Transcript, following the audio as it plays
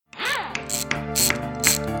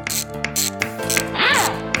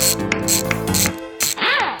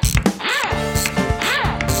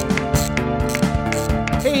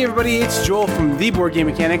everybody, it's Joel from The Board Game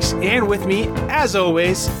Mechanics, and with me, as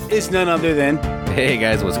always, is none other than... Hey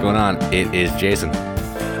guys, what's going on? It is Jason.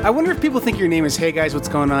 I wonder if people think your name is Hey Guys, What's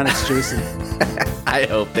Going On? It's Jason. I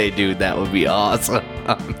hope they do. That would be awesome.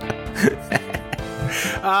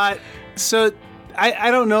 So,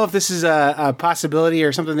 I don't know if this is a possibility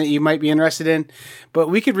or something that you might be interested in, but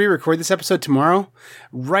we could re-record this episode tomorrow,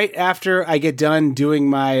 right after I get done doing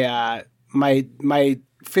my my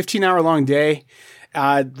 15-hour-long day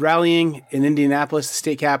rallying in Indianapolis, the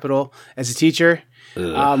state capital, as a teacher,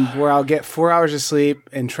 where I'll get 4 hours of sleep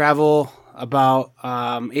and travel about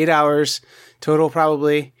 8 hours total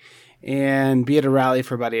probably, and be at a rally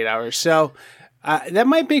for about 8 hours. So that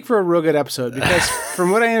might make for a real good episode, because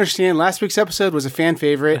from what I understand, last week's episode was a fan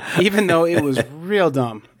favorite, even though it was real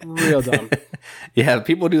dumb. Real dumb. Yeah,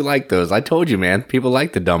 people do like those. I told you, man. People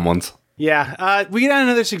like the dumb ones. Yeah. We got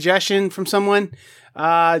another suggestion from someone.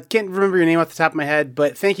 Can't remember your name off the top of my head,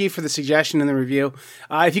 but thank you for the suggestion and the review.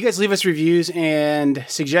 If you guys leave us reviews and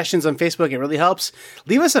suggestions on Facebook, it really helps.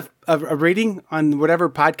 Leave us a rating on whatever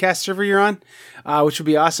podcast server you're on, which would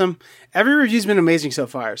be awesome. Every review's been amazing so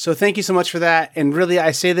far, so thank you so much for that. And really,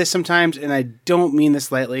 I say this sometimes, and I don't mean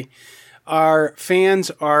this lightly. Our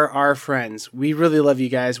fans are our friends. We really love you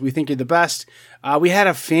guys. We think you're the best. We had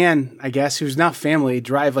a fan, I guess, who's not family,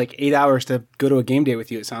 drive like 8 hours to go to a game day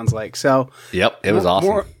with you, it sounds like. So, yep, it was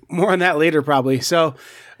awesome. More on that later, probably. So,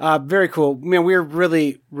 very cool. Man, we're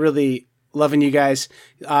really, really loving you guys.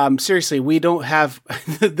 Seriously, we don't have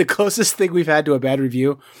the closest thing we've had to a bad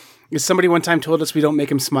review is somebody one time told us we don't make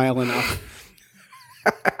him smile enough.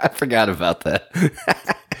 I forgot about that.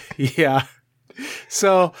 Yeah.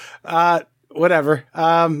 So, whatever.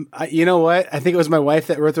 You know what? I think it was my wife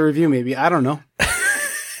that wrote the review, maybe. I don't know.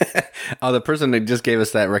 Oh, the person that just gave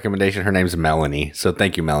us that recommendation, her name's Melanie. So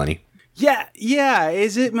thank you, Melanie. Yeah.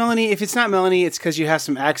 Is it Melanie? If it's not Melanie, it's because you have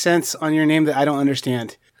some accents on your name that I don't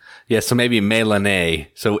understand. Yeah, so maybe Melanie.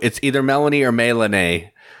 So it's either Melanie or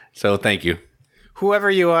Melanie. So thank you. Whoever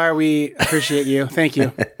you are, we appreciate you. Thank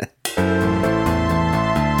you.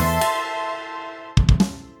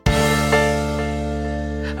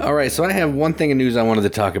 All right, so I have one thing of news I wanted to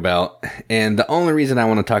talk about, and the only reason I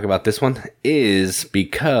want to talk about this one is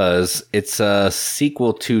because it's a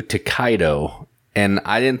sequel to Tokaido, and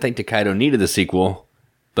I didn't think Tokaido needed a sequel,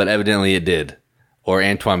 but evidently it did. Or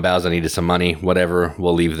Antoine Bauza needed some money, whatever,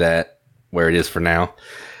 we'll leave that where it is for now.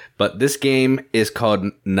 But this game is called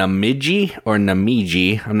Namiji, or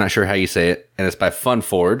Namiji, I'm not sure how you say it, and it's by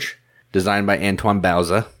Funforge, designed by Antoine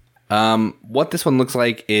Bauza. What this one looks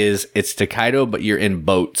like is it's Tokaido, but you're in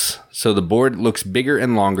boats. So the board looks bigger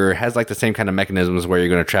and longer, has like the same kind of mechanisms where you're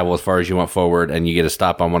going to travel as far as you want forward, and you get to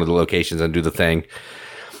stop on one of the locations and do the thing.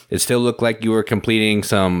 It still looked like you were completing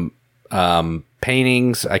some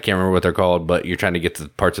paintings. I can't remember what they're called, but you're trying to get to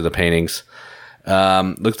parts of the paintings.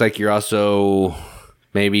 Looks like you're also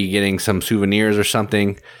maybe getting some souvenirs or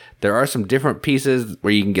something. There are some different pieces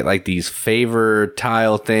where you can get like these favor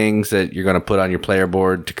tile things that you're going to put on your player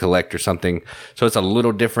board to collect or something. So it's a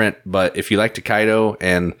little different, but if you like Tokaido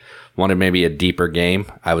and wanted maybe a deeper game,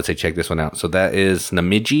 I would say check this one out. So that is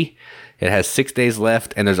Namiji. It has 6 days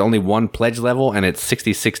left, and there's only one pledge level, and it's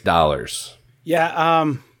 $66. Yeah,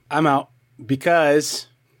 I'm out because,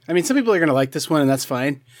 I mean, some people are going to like this one, and that's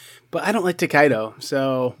fine, but I don't like Tokaido,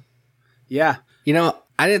 so yeah. You know,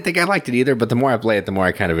 I didn't think I liked it either, but the more I play it, the more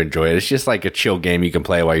I kind of enjoy it. It's just like a chill game you can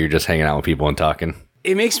play while you're just hanging out with people and talking.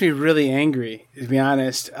 It makes me really angry, to be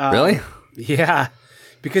honest. Really? Yeah.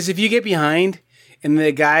 Because if you get behind and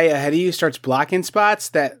the guy ahead of you starts blocking spots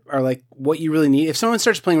that are like what you really need, if someone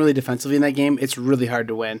starts playing really defensively in that game, it's really hard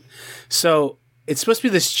to win. So it's supposed to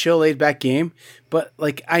be this chill, laid-back game, but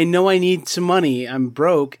like I know I need some money. I'm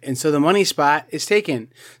broke, and so the money spot is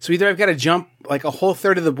taken. So either I've got to jump like a whole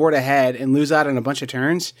third of the board ahead and lose out on a bunch of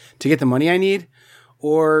turns to get the money I need,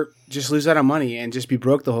 or just lose out on money and just be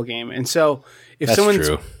broke the whole game. And so if someone's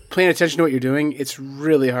paying attention to what you're doing, it's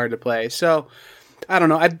really hard to play. So I don't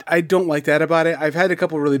know. I don't like that about it. I've had a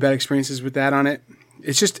couple really bad experiences with that on it.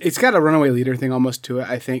 It's got a runaway leader thing almost to it,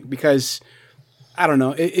 I think, because I don't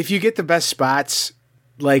know. If you get the best spots,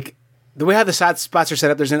 like the way how the spots are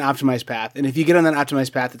set up, there's an optimized path. And if you get on that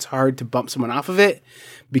optimized path, it's hard to bump someone off of it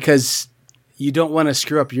because you don't want to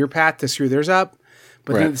screw up your path to screw theirs up.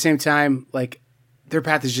 But then at the same time, like their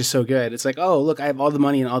path is just so good. It's like, oh, look, I have all the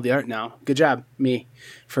money and all the art now. Good job, me,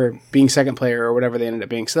 for being second player or whatever they ended up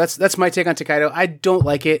being. So that's my take on Tokaido. I don't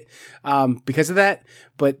like it because of that.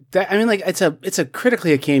 But it's a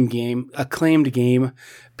critically acclaimed game.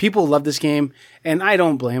 People love this game, and I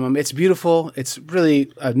don't blame them. It's beautiful. It's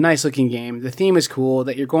really a nice looking game. The theme is cool.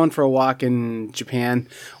 That you're going for a walk in Japan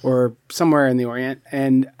or somewhere in the Orient,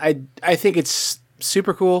 and I think it's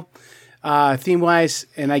super cool. Theme wise,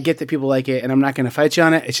 and I get that people like it, and I'm not going to fight you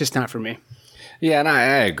on it. It's just not for me. Yeah, and I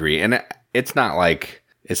agree. And it's not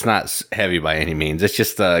heavy by any means. It's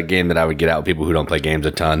just a game that I would get out with people who don't play games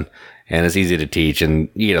a ton, and it's easy to teach, and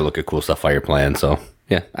you get to look at cool stuff while you're playing. So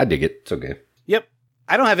yeah, I dig it. It's okay. Yep.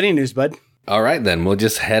 I don't have any news, bud. All right, then we'll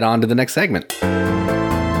just head on to the next segment.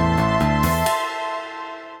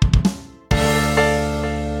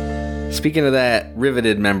 Speaking of that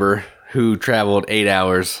riveted member who traveled 8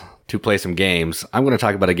 hours to play some games, I'm going to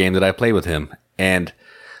talk about a game that I played with him, and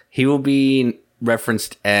he will be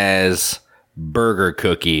referenced as Burger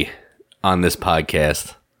Cookie on this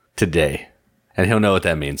podcast today, and he'll know what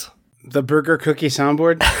that means. The Burger Cookie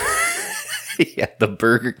soundboard? Yeah, the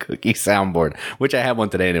Burger Cookie soundboard, which I had one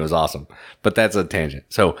today, and it was awesome, but that's a tangent.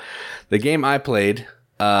 So the game I played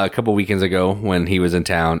a couple weekends ago when he was in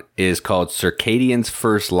town is called Circadian's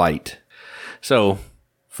First Light. So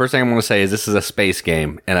first thing I want to say is this is a space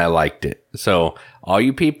game, and I liked it. So all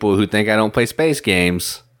you people who think I don't play space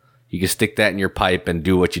games, you can stick that in your pipe and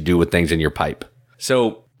do what you do with things in your pipe.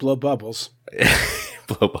 So blow bubbles.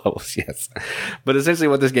 Blow bubbles, yes. But essentially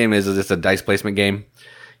what this game is it's a dice placement game.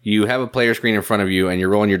 You have a player screen in front of you, and you're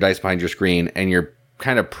rolling your dice behind your screen, and you're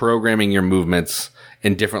kind of programming your movements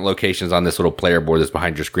in different locations on this little player board that's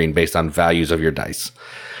behind your screen based on values of your dice.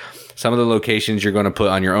 Some of the locations you're going to put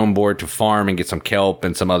on your own board to farm and get some kelp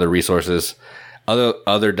and some other resources.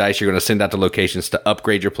 Other dice you're going to send out to locations to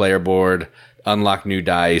upgrade your player board, unlock new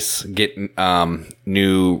dice, get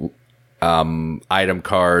new item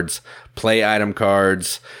cards, play item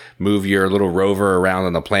cards, move your little rover around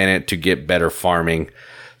on the planet to get better farming.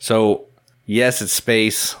 So yes, it's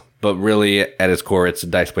space, but really at its core, it's a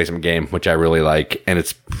dice placement game, which I really like. And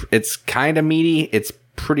it's kind of meaty. It's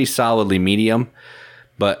pretty solidly medium,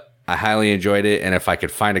 but I highly enjoyed it. And if I could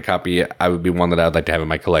find a copy, I would be one that I would like to have in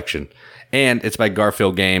my collection. And it's by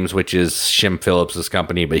Garphill Games, which is Shim Phillips'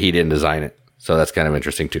 company, but he didn't design it. So that's kind of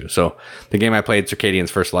interesting too. So the game I played, Circadian's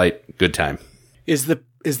First Light, good time. Is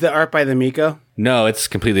the art by the Miko? No, it's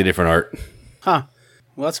completely different art. Huh.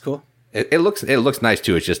 Well, that's cool. It looks nice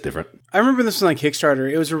too. It's just different. I remember this was on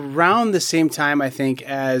Kickstarter. It was around the same time, I think,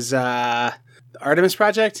 as the Artemis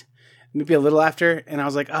Project, maybe a little after. And I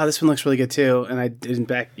was like, oh, this one looks really good too. And I didn't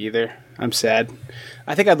back either. I'm sad.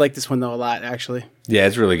 I think I'd like this one though a lot, actually. Yeah,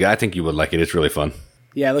 it's really good. I think you would like it. It's really fun.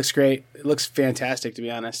 Yeah, it looks great. It looks fantastic, to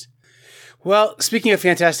be honest. Well, speaking of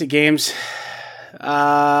fantastic games,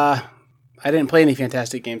 I didn't play any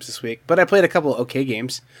fantastic games this week, but I played a couple of okay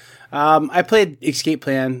games. I played Escape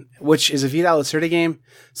Plan, which is a Vidal Lacerda game.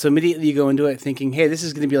 So immediately you go into it thinking, hey, this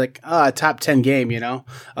is going to be like a top 10 game,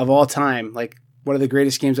 of all time. Like one of the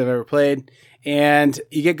greatest games I've ever played. And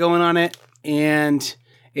you get going on it, and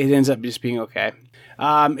it ends up just being okay.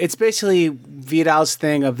 It's basically Vidal's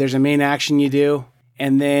thing of there's a main action you do,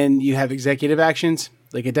 and then you have executive actions.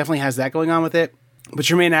 Like it definitely has that going on with it. But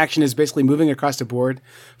your main action is basically moving across the board,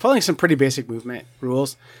 following some pretty basic movement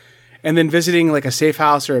rules. And then visiting like a safe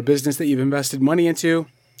house or a business that you've invested money into,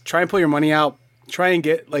 try and pull your money out, try and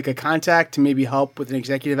get like a contact to maybe help with an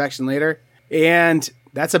executive action later. And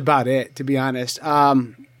that's about it, to be honest.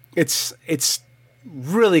 It's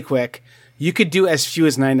really quick. You could do as few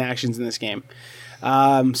as 9 actions in this game.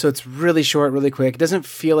 So it's really short, really quick. It doesn't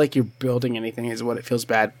feel like you're building anything is what feels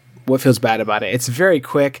bad about it. It's very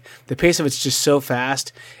quick. The pace of it's just so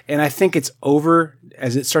fast. And I think it's over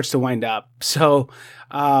as it starts to wind up. So,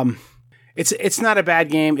 it's not a bad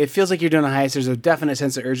game. It feels like you're doing a heist. There's a definite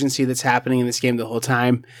sense of urgency that's happening in this game the whole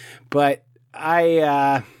time. But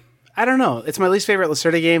I don't know. It's my least favorite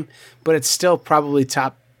Lacerda game, but it's still probably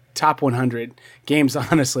top 100 games,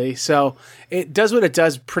 honestly. So it does what it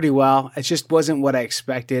does pretty well. It just wasn't what I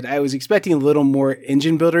expected. I was expecting a little more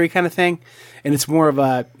engine buildery kind of thing, and it's more of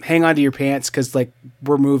a hang on to your pants because like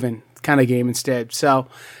we're moving kind of game instead. So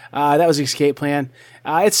that was Escape Plan.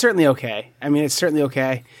 It's certainly okay. I mean, it's certainly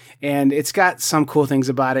okay. And it's got some cool things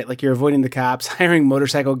about it, like you're avoiding the cops, hiring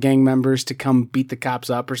motorcycle gang members to come beat the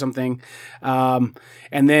cops up or something, and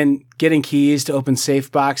then getting keys to open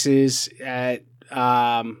safe boxes at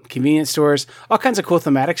convenience stores. All kinds of cool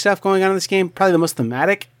thematic stuff going on in this game. Probably the most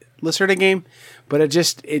thematic Lacerda game, but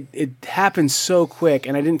it happened so quick,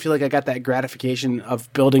 and I didn't feel like I got that gratification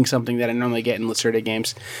of building something that I normally get in Lacerda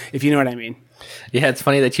games, if you know what I mean. Yeah, it's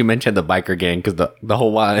funny that you mentioned the biker gang, because the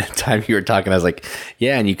whole time you were talking, I was like,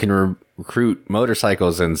 yeah, and you can recruit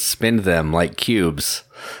motorcycles and spin them like cubes.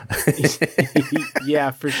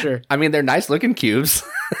 Yeah, for sure. I mean, they're nice looking cubes.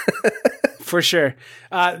 For sure.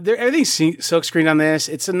 Everything's silkscreened on this.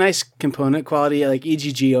 It's a nice component quality. Like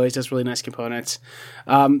EGG always does really nice components.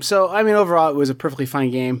 So, I mean, overall, it was a perfectly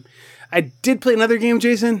fine game. I did play another game,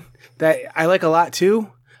 Jason, that I like a lot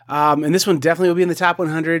too. And this one definitely will be in the top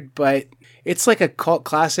 100, but it's like a cult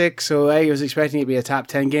classic. So I was expecting it to be a top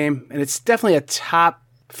 10 game, and it's definitely a top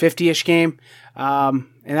 50-ish game. And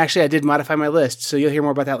actually, I did modify my list, so you'll hear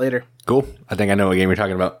more about that later. Cool. I think I know what game you're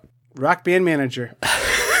talking about. Rock Band Manager.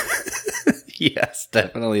 Yes,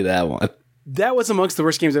 definitely that one. That was amongst the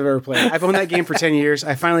worst games I've ever played. I've owned that game for 10 years.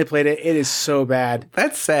 I finally played it. It is so bad.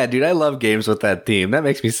 That's sad, dude. I love games with that theme. That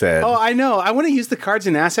makes me sad. Oh, I know. I want to use the cards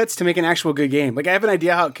and assets to make an actual good game. Like, I have an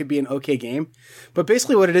idea how it could be an okay game. But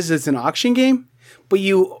basically what it is, it's an auction game, but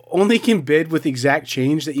you only can bid with the exact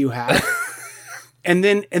change that you have. And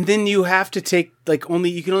then you have to take, like,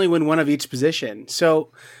 you can only win one of each position.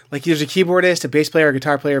 So, like, there's a keyboardist, a bass player, a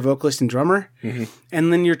guitar player, vocalist, and drummer. Mm-hmm.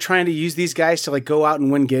 And then you're trying to use these guys to, like, go out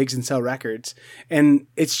and win gigs and sell records. And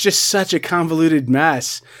it's just such a convoluted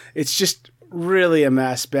mess. It's just really a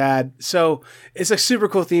mess, bad. So it's a super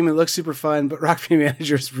cool theme. It looks super fun, but Rock Band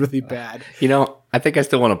Manager is really bad. You know, I think I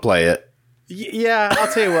still want to play it. Yeah,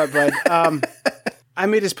 I'll tell you what, bud. I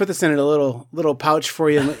may just put this in a little pouch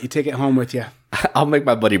for you and let you take it home with you. I'll make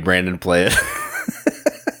my buddy Brandon play it.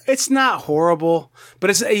 It's not horrible,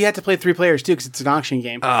 but you have to play 3 players too because it's an auction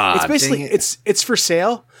game. It's basically it's for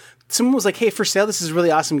sale. Someone was like, "Hey, for sale, this is a really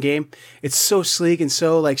awesome game. It's so sleek and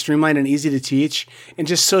so like streamlined and easy to teach, and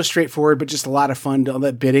just so straightforward, but just a lot of fun. All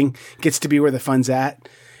that bidding gets to be where the fun's at."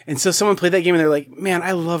 And so someone played that game and they're like, "Man,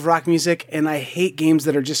 I love rock music and I hate games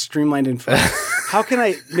that are just streamlined and fun. How can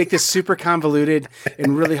I make this super convoluted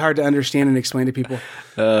and really hard to understand and explain to people?"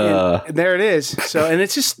 And there it is. So, and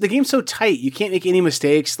it's just, the game's so tight. You can't make any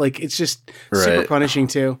mistakes. Like, it's just super punishing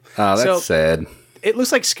too. Oh, that's sad. It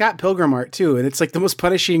looks like Scott Pilgrim art too. And it's like the most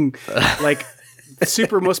punishing, like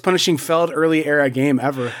most punishing Feld early era game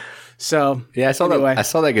ever. So yeah, I saw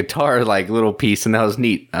that guitar like little piece and that was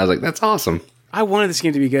neat. I was like, that's awesome. I wanted this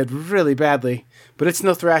game to be good really badly, but it's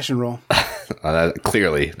no thrash and roll.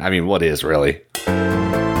 Clearly. I mean, what is really?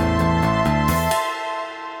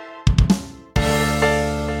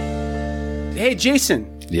 Hey,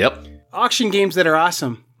 Jason. Yep. Auction games that are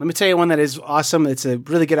awesome. Let me tell you one that is awesome. It's a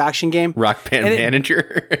really good auction game. Rock Band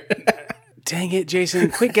Manager. Dang it,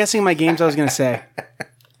 Jason. Quit guessing my games I was going to say.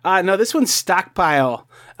 No, this one's Stockpile.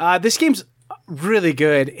 This game's really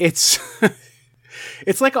good. It's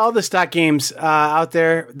like all the stock games out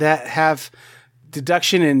there that have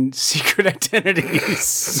deduction and secret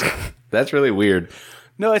identities. That's really weird.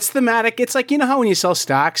 No, it's thematic. It's like, you know how when you sell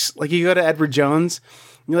stocks, like you go to Edward Jones,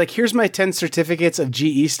 and you're like, here's my 10 certificates of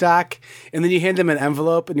GE stock, and then you hand them an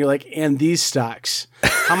envelope, and you're like, and these stocks,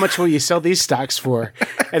 how much will you sell these stocks for?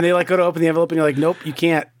 And they like go to open the envelope, and you're like, nope, you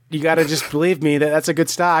can't. You got to just believe me that that's a good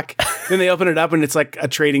stock. Then they open it up and it's like a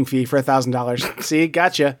trading fee for $1,000. See,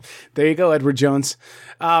 gotcha. There you go, Edward Jones.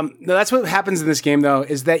 No, that's what happens in this game, though,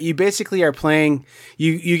 is that you basically are playing,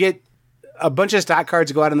 you get a bunch of stock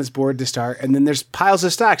cards go out on this board to start, and then there's piles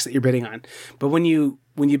of stocks that you're bidding on. But when you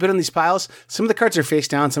bid on these piles, some of the cards are face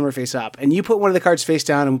down, some are face up. And you put one of the cards face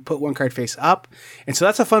down and put one card face up. And so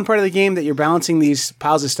that's a fun part of the game, that you're balancing these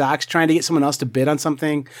piles of stocks, trying to get someone else to bid on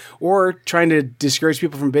something, or trying to discourage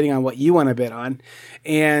people from bidding on what you want to bid on.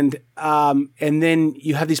 And then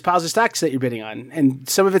you have these piles of stocks that you're bidding on. And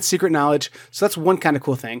some of it's secret knowledge. So that's one kind of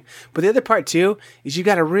cool thing. But the other part too is you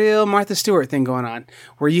got a real Martha Stewart thing going on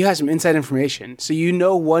where you have some inside information. So you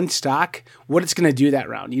know one stock, what it's going to do that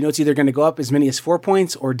round. You know it's either going to go up as many as 4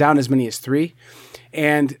 points or down as many as 3.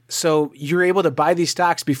 And so you're able to buy these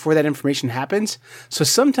stocks before that information happens. So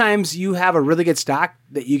sometimes you have a really good stock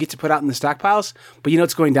that you get to put out in the stockpiles, but you know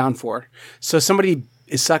it's going down for. So somebody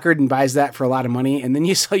is suckered and buys that for a lot of money, and then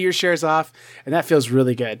you sell your shares off, and that feels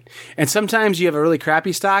really good. And sometimes you have a really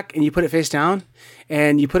crappy stock, and you put it face down,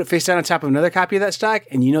 and you put it face down on top of another copy of that stock,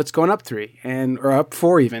 and you know it's going up 3 or up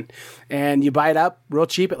 4 even. And you buy it up real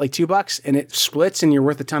cheap at like $2, and it splits, and you're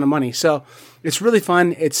worth a ton of money. So it's really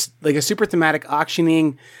fun. It's like a super thematic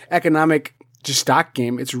auctioning economic just stock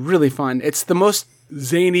game. It's really fun. It's the most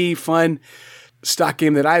zany, fun stock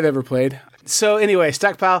game that I've ever played. So anyway,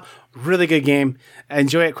 Stockpile, really good game. I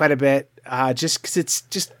enjoy it quite a bit. Just because it's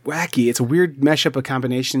just wacky. It's a weird mashup, a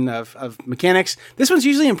combination of mechanics. This one's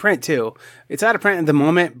usually in print too. It's out of print at the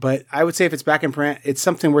moment, but I would say if it's back in print, it's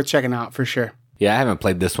something worth checking out for sure. Yeah, I haven't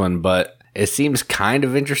played this one, but it seems kind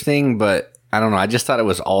of interesting, but I don't know. I just thought it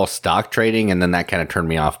was all stock trading, and then that kind of turned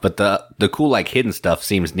me off. But the cool, like, hidden stuff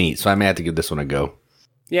seems neat, so I may have to give this one a go.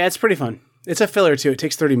 Yeah, it's pretty fun. It's a filler too. It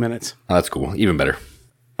takes 30 minutes. Oh, that's cool. Even better.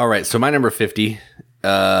 All right, so my number 50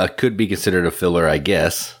 could be considered a filler, I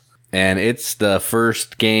guess. And it's the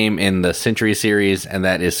first game in the Century series, and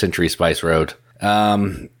that is Century Spice Road.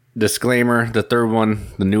 Disclaimer, the third one,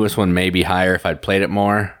 the newest one, may be higher if I'd played it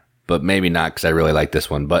more, but maybe not because I really like this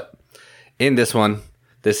one. But in this one,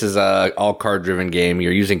 this is a all card-driven game.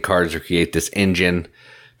 You're using cards to create this engine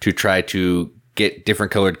to try to get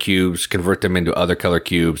different colored cubes, convert them into other color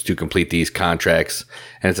cubes to complete these contracts.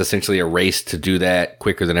 And it's essentially a race to do that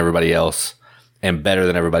quicker than everybody else and better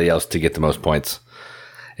than everybody else to get the most points.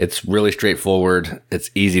 It's really straightforward. It's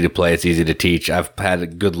easy to play. It's easy to teach. I've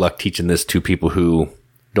had good luck teaching this to people who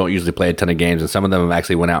don't usually play a ton of games, and some of them have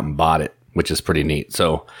actually went out and bought it, which is pretty neat.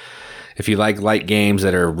 So if you like light games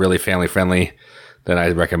that are really family friendly, then I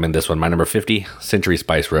recommend this one. My number 50, Century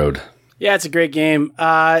Spice Road. Yeah, it's a great game.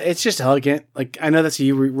 It's just elegant. Like, I know that's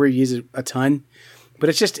a word you use it a ton, but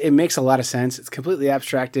it makes a lot of sense. It's completely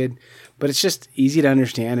abstracted, but it's just easy to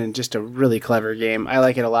understand and just a really clever game. I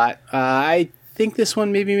like it a lot. I think this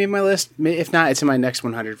one maybe made my list. If not, it's in my next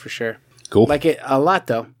 100 for sure. Cool. Like it a lot,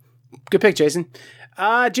 though. Good pick, Jason.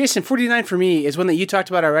 Jason, 49 for me is one that you talked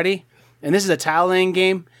about already, and this is a tile laying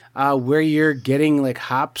game where you're getting like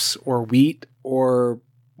hops or wheat or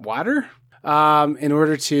water in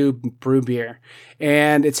order to brew beer.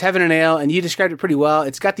 And it's Heaven and Ale, and you described it pretty well.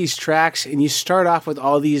 It's got these tracks, and you start off with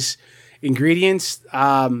all these ingredients,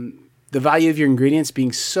 the value of your ingredients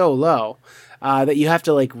being so low that you have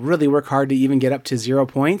to like really work hard to even get up to 0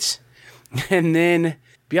 points. And then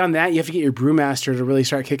beyond that, you have to get your brewmaster to really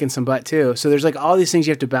start kicking some butt too. So there's like all these things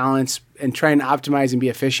you have to balance and try and optimize and be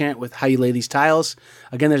efficient with how you lay these tiles.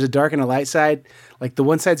 Again, there's a dark and a light side. Like the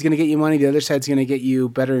one side's going to get you money, the other side's going to get you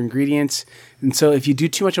better ingredients. And so if you do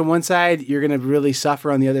too much on one side, you're going to really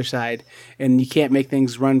suffer on the other side, and you can't make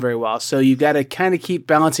things run very well. So you've got to kind of keep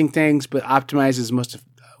balancing things, but optimize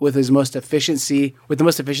with the most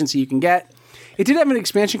efficiency you can get. It did have an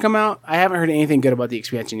expansion come out. I haven't heard anything good about the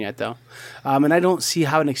expansion yet, though. And I don't see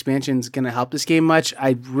how an expansion is going to help this game much.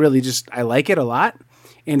 I like it a lot.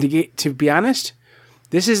 And to be honest,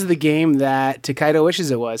 this is the game that Takedo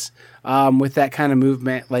wishes it was, with that kind of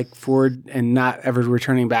movement, like forward and not ever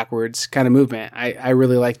returning backwards kind of movement. I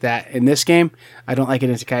really like that in this game. I don't like it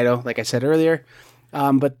in Takedo, like I said earlier.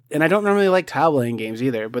 And I don't normally like tile laying games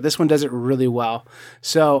either, but this one does it really well.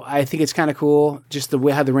 So I think it's kind of cool, just the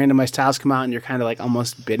way how the randomized tiles come out and you're kind of like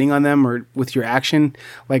almost bidding on them or with your action,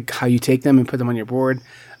 like how you take them and put them on your board.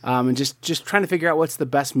 And just trying to figure out what's the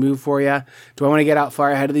best move for you. Do I want to get out far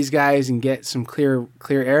ahead of these guys and get some clear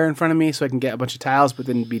air in front of me so I can get a bunch of tiles but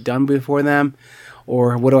then be done before them?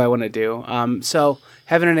 Or what do I want to do? So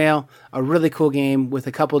Heaven and Ale, a really cool game with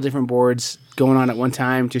a couple of different boards going on at one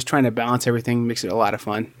time, just trying to balance everything makes it a lot of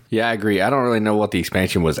fun. Yeah, I agree. I don't really know what the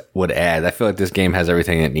expansion would add. I feel like this game has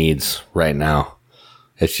everything it needs right now.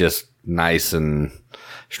 It's just nice and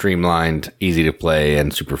streamlined, easy to play,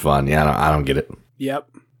 and super fun. Yeah, I don't get it. Yep.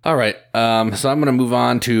 All right, so I'm going to move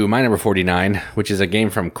on to my number 49, which is a game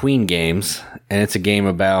from Queen Games, and it's a game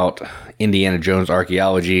about Indiana Jones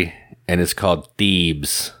archaeology, and it's called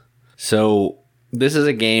Thebes. So this is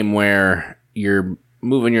a game where you're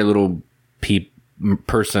moving your little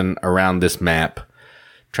person around this map,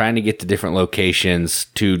 trying to get to different locations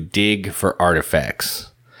to dig for artifacts.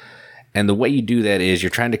 And the way you do that is you're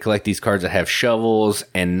trying to collect these cards that have shovels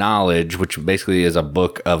and knowledge, which basically is a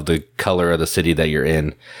book of the color of the city that you're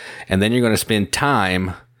in. And then you're going to spend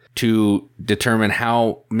time to determine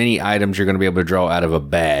how many items you're going to be able to draw out of a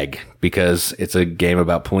bag, because it's a game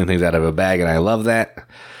about pulling things out of a bag, and I love that.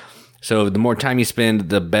 So the more time you spend,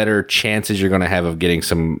 the better chances you're going to have of getting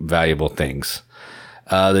some valuable things.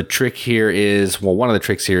 The trick here is, one of the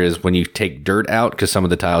tricks here is when you take dirt out, because some of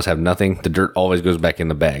the tiles have nothing, the dirt always goes back in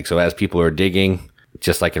the bag. So as people are digging,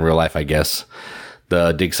 just like in real life, I guess,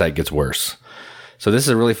 the dig site gets worse. So this is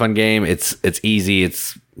a really fun game. It's easy.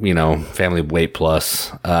 It's, family weight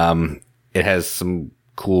plus. It has some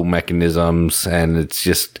cool mechanisms, and it's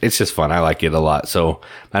just fun. I like it a lot. So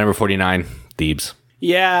my number 49, Thebes.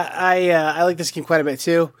 Yeah, I like this game quite a bit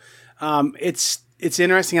too. It's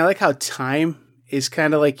interesting. I like how time is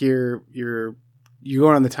kind of like you're going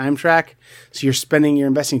on the time track. So you're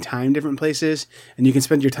investing time in different places, and you can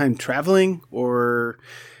spend your time traveling or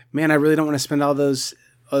man, I really don't want to spend all those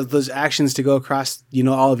actions to go across,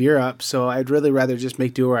 all of Europe. So I'd really rather just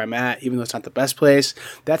make do where I'm at, even though it's not the best place.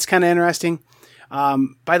 That's kind of interesting.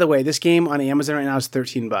 By the way, this game on Amazon right now is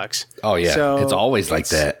 $13. Oh yeah, so it's always like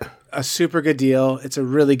that. A super good deal. It's a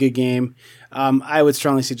really good game. I would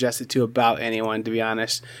strongly suggest it to about anyone, to be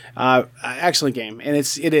honest. Excellent game, and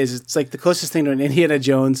it's like the closest thing to an Indiana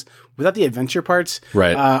Jones without the adventure parts,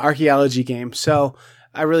 right? Archaeology game. So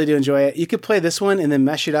I really do enjoy it. You could play this one and then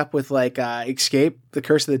mesh it up with like Escape, The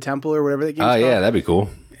Curse of the Temple, or whatever that game's called. Oh yeah, that'd be cool.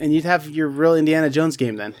 And you'd have your real Indiana Jones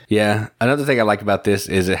game then. Yeah. Another thing I like about this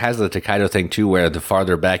is it has the Takedo thing too, where the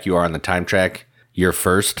farther back you are on the time track, you're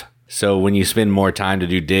first. So when you spend more time to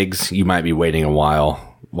do digs, you might be waiting a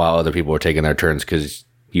while other people are taking their turns because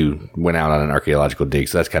you went out on an archaeological dig.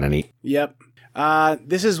 So that's kind of neat. Yep.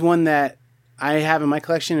 This is one that I have in my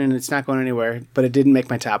collection and it's not going anywhere, but it didn't make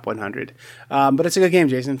my top 100. But it's a good game,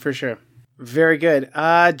 Jason, for sure. Very good.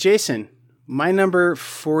 Jason, my number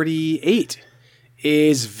 48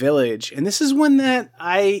 is Village. And this is one that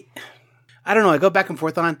I don't know, I go back and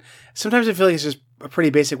forth on. Sometimes I feel like it's just a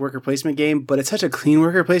pretty basic worker placement game, but it's such a clean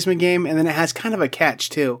worker placement game. And then it has kind of a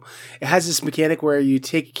catch too. It has this mechanic where you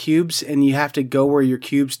take cubes and you have to go where your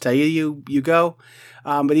cubes tell you go.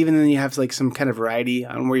 But even then you have like some kind of variety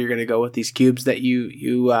on where you're going to go with these cubes that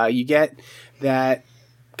you get that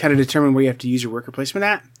kind of determine where you have to use your worker placement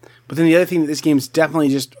at. But then the other thing that this game's definitely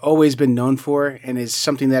just always been known for, and is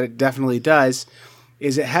something that it definitely does,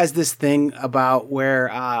 is it has this thing about where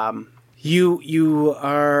you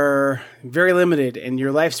are very limited in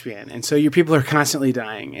your lifespan, and so your people are constantly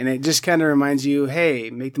dying, and it just kind of reminds you, hey,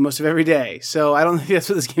 make the most of every day. So I don't think that's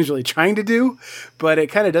what this game's really trying to do, but it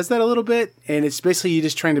kind of does that a little bit, and it's basically you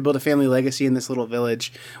just trying to build a family legacy in this little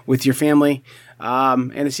village with your family.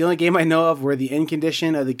 And it's the only game I know of where the end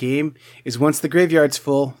condition of the game is once the graveyard's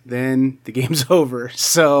full, then the game's over.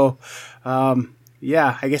 So,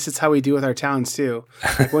 yeah, I guess it's how we do with our towns too.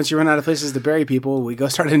 Like once you run out of places to bury people, we go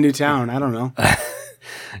start a new town. I don't know.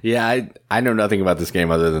 Yeah, I know nothing about this game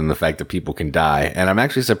other than the fact that people can die. And I'm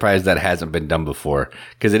actually surprised that hasn't been done before,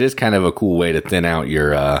 because it is kind of a cool way to thin out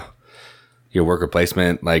your worker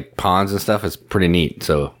placement, like pawns and stuff. It's pretty neat.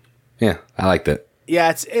 So, yeah, I liked it.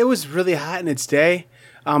 Yeah, it was really hot in its day,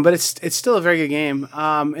 but it's still a very good game.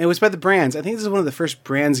 It was by the Brands. I think this is one of the first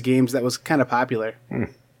Brands games that was kind of popular.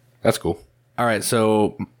 That's cool. All right,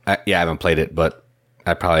 so I haven't played it, but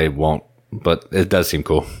I probably won't. But it does seem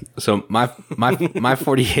cool. So my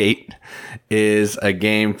 48 is a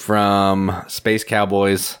game from Space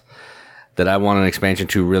Cowboys that I want an expansion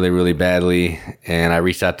to really, really badly, and I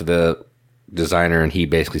reached out to the designer, and he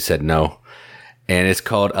basically said no. And it's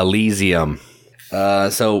called Elysium.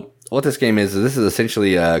 So what this game is this is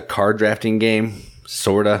essentially a card drafting game,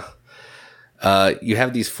 sorta. You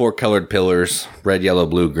have these 4 colored pillars: red, yellow,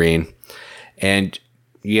 blue, green. And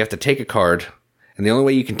you have to take a card, and the only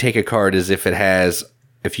way you can take a card is if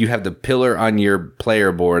you have the pillar on your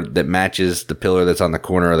player board that matches the pillar that's on the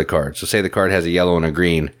corner of the card. So say the card has a yellow and a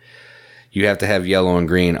green, you have to have yellow and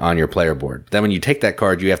green on your player board. Then when you take that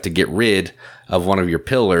card, you have to get rid of one of your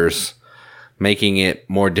pillars, making it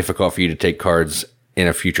more difficult for you to take cards in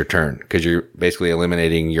a future turn, because you're basically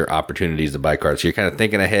eliminating your opportunities to buy cards. So you're kind of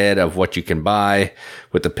thinking ahead of what you can buy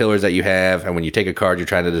with the pillars that you have. And when you take a card, you're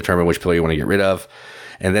trying to determine which pillar you want to get rid of.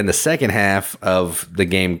 And then the second half of the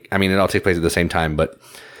game, I mean, it all takes place at the same time, but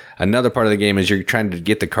another part of the game is you're trying to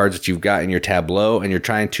get the cards that you've got in your tableau, and you're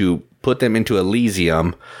trying to put them into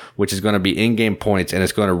Elysium, which is going to be in-game points, and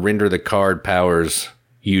it's going to render the card powers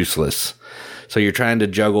useless. So you're trying to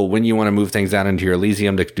juggle when you want to move things down into your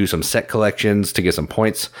Elysium to do some set collections to get some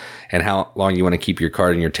points, and how long you want to keep your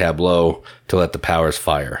card in your tableau to let the powers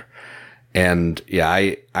fire. And yeah,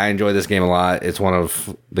 I enjoy this game a lot. It's one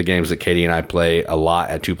of the games that Katie and I play a lot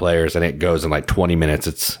at 2 players, and it goes in like 20 minutes.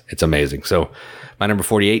 It's amazing. So my number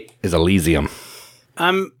 48 is Elysium.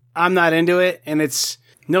 I'm not into it, and it's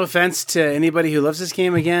no offense to anybody who loves this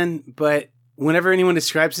game again, but whenever anyone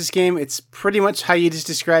describes this game, it's pretty much how you just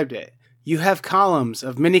described it. You have columns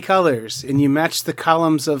of many colors, and you match the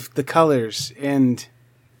columns of the colors, and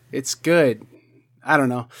it's good. I don't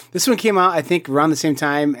know. This one came out, I think, around the same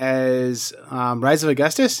time as Rise of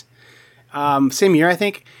Augustus. Same year, I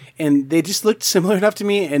think. And they just looked similar enough to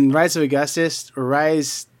me. And Rise of Augustus, or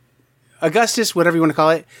Augustus, whatever you want to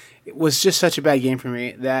call it, it was just such a bad game for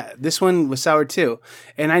me that this one was sour too.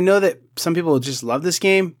 And I know that some people just love this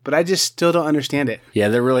game, but I just still don't understand it. Yeah,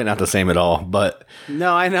 they're really not the same at all. But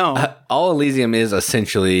no, I know. All Elysium is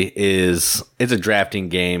essentially it's a drafting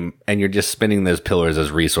game, and you're just spending those pillars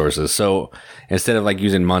as resources. So instead of like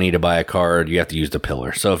using money to buy a card, you have to use the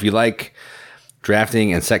pillar. So if you like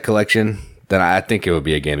drafting and set collection, then I think it would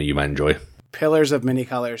be a game that you might enjoy. Pillars of Many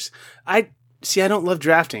Colors. I don't love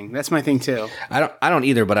drafting. That's my thing too. I don't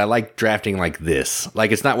either, but I like drafting like this.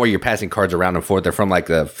 Like, it's not where you're passing cards around and forth. They're from like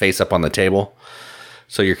the face up on the table.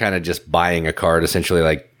 So you're kind of just buying a card essentially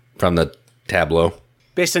like from the tableau.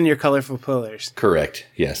 Based on your colorful pillars. Correct.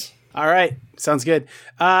 Yes. All right. Sounds good.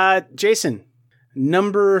 Jason,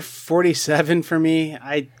 number 47 for me.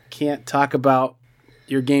 I can't talk about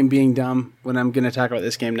your game being dumb when I'm going to talk about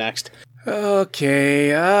this game next.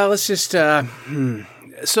 Okay. Let's just...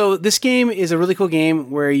 So this game is a really cool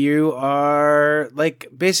game where you are like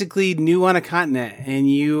basically new on a continent and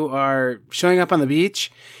you are showing up on the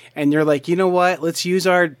beach and you're like, you know what? Let's use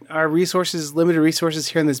our resources, limited resources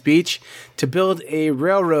here on this beach to build a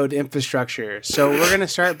railroad infrastructure. So we're going to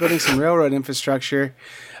start building some railroad infrastructure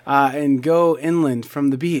and go inland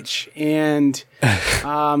from the beach and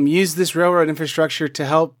use this railroad infrastructure to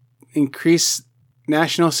help increase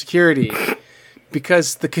national security.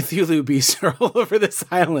 Because the Cthulhu beasts are all over this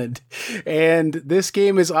island. And this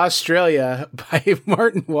game is Australia by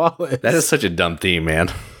Martin Wallace. That is such a dumb theme,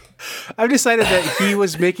 man. I've decided that he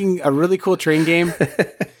was making a really cool train game.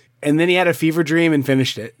 And then he had a fever dream and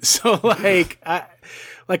finished it. So I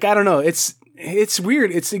don't know. It's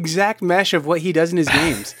weird. It's the exact mesh of what he does in his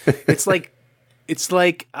games. It's like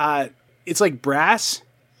brass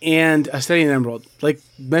and a study in emerald, like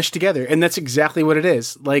meshed together. And that's exactly what it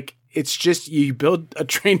is. Like, it's just you build a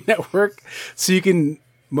train network so you can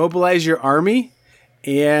mobilize your army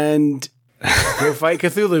and go fight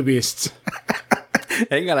Cthulhu beasts.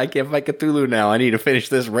 Hang on, I can't fight Cthulhu now. I need to finish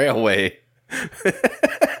this railway.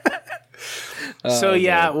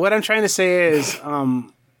 What I'm trying to say is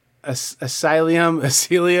Asylum,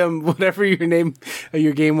 whatever your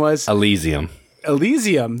game was. Elysium,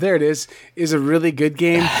 there it is a really good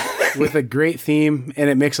game with a great theme, and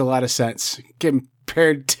it makes a lot of sense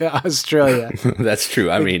compared to Australia. That's true.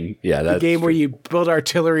 I mean, yeah, that's a game true. where you build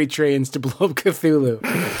artillery trains to blow up Cthulhu.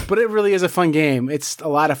 But it really is a fun game. It's a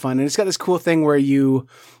lot of fun, and it's got this cool thing where you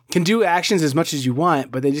can do actions as much as you want,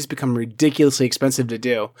 but they just become ridiculously expensive to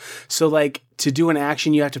do. So, like, to do an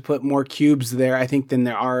action, you have to put more cubes there, I think, than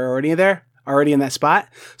there are already in that spot.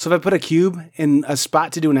 So if I put a cube in a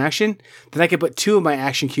spot to do an action, then I could put 2 of my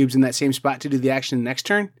action cubes in that same spot to do the action the next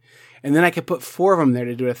turn. And then I could put 4 of them there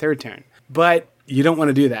to do a third turn. But you don't want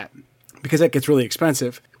to do that because that gets really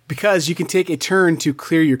expensive, because you can take a turn to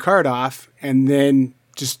clear your card off and then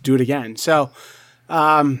just do it again. So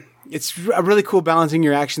it's a really cool balancing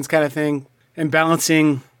your actions kind of thing, and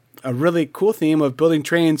balancing a really cool theme of building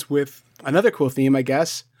trains with another cool theme, I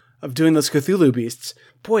guess, of doing those Cthulhu beasts.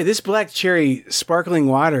 Boy, this black cherry sparkling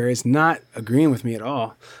water is not agreeing with me at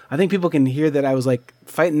all. I think people can hear that I was like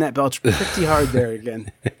fighting that belch pretty hard there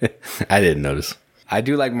again. I didn't notice. I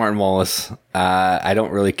do like Martin Wallace. I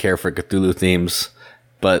don't really care for Cthulhu themes,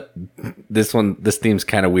 but this theme's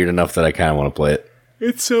kind of weird enough that I kind of want to play it.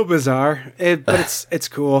 It's so bizarre, but it's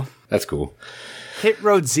cool. That's cool. Hit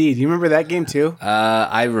Road Z. Do you remember that game too?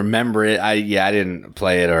 I remember it. I didn't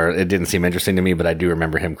play it, or it didn't seem interesting to me, but I do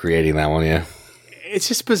remember him creating that one. Yeah. It's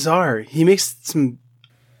just bizarre. He makes some.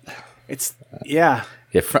 It's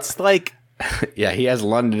like. Yeah, he has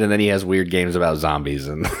London, and then he has weird games about zombies,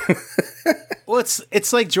 and. Well,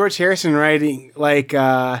 it's like George Harrison writing like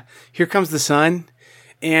 "Here Comes the Sun,"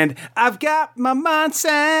 and I've got my mind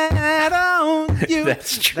set on you.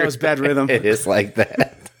 That's true. That was bad rhythm. It is like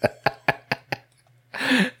that.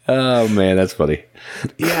 Oh man, that's funny.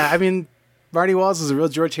 Yeah, I mean, Marty Walls is a real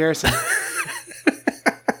George Harrison.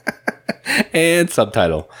 And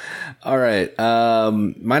subtitle. All right.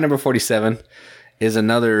 My number 47 is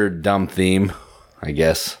another dumb theme, I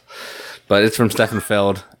guess. But it's from Stefan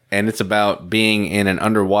Feld, and it's about being in an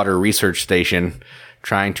underwater research station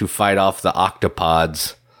trying to fight off the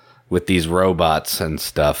octopods with these robots and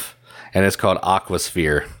stuff. And it's called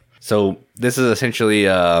Aquasphere. So this is essentially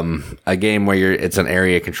a game where it's an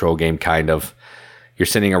area control game, kind of. You're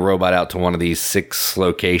sending a robot out to one of these 6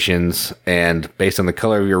 locations, and based on the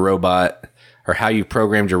color of your robot, or how you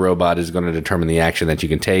programmed your robot, is going to determine the action that you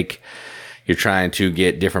can take. You're trying to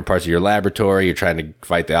get different parts of your laboratory. You're trying to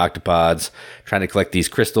fight the octopods, trying to collect these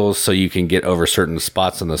crystals so you can get over certain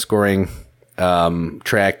spots on the scoring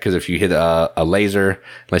track. Because if you hit a laser,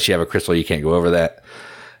 unless you have a crystal, you can't go over that.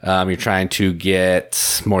 You're trying to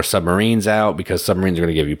get more submarines out because submarines are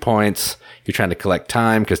going to give you points. You're trying to collect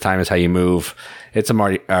time because time is how you move. It's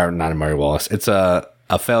not a Marty Wallace. It's a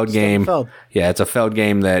Feld game. Yeah, it's a Feld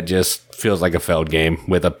game that just feels like a Feld game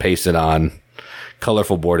with a pasted on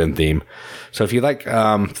colorful board and theme. So if you like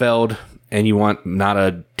Feld and you want not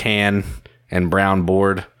a tan and brown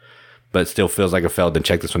board, but still feels like a Feld, then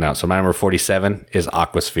check this one out. So my number 47 is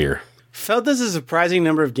Aquasphere. Feld does a surprising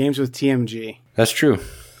number of games with TMG. That's true.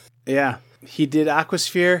 Yeah. He did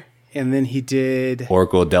Aquasphere, and then he did...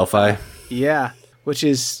 Oracle Delphi. Yeah, which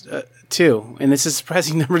is 2. And it's a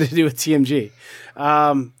surprising number to do with TMG.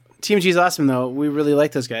 TMG is awesome, though. We really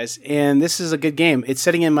like those guys. And this is a good game. It's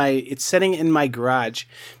sitting in my garage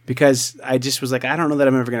because I just was like, I don't know that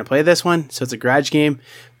I'm ever going to play this one. So it's a garage game.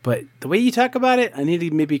 But the way you talk about it, I need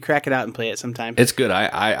to maybe crack it out and play it sometime. It's good.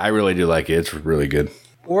 I really do like it. It's really good.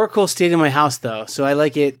 Oracle stayed in my house, though, so I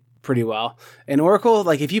like it pretty well. And Oracle,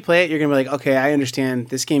 like, if you play it, you're going to be like, okay, I understand.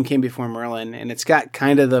 This game came before Merlin, and it's got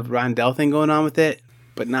kind of the Rondell thing going on with it,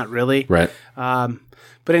 but not really. Right. But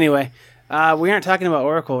anyway, we aren't talking about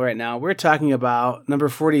Oracle right now. We're talking about number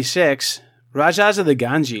 46, Rajas of the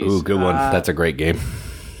Ganges. Ooh, good one. That's a great game.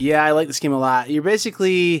 Yeah, I like this game a lot. You're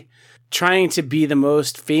basically trying to be the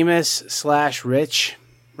most famous / rich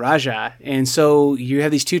Raja. And so you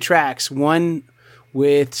have these 2 tracks, one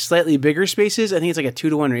with slightly bigger spaces. I think it's like a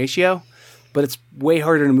 2-to-1 ratio, but it's way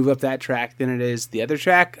harder to move up that track than it is the other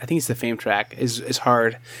track. I think it's the fame track is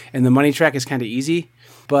hard, and the money track is kind of easy.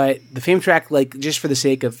 But the fame track, like, just for the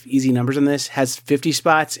sake of easy numbers on this, has 50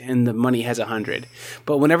 spots and the money has 100.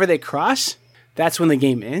 But whenever they cross, that's when the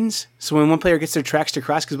game ends. So when one player gets their tracks to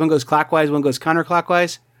cross, because one goes clockwise, one goes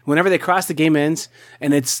counterclockwise, whenever they cross, the game ends,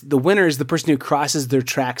 and it's the winner is the person who crosses their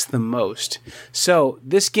tracks the most. So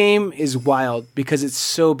this game is wild because it's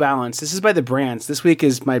so balanced. This is by the Brands. This week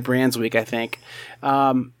is my Brands week, I think.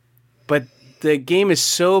 But the game is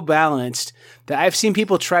so balanced that I've seen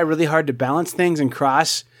people try really hard to balance things and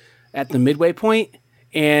cross at the midway point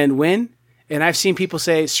and win. And I've seen people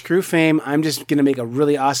say, screw fame, I'm just going to make a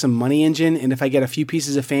really awesome money engine. And if I get a few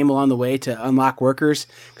pieces of fame along the way to unlock workers,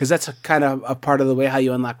 because that's kind of a part of the way how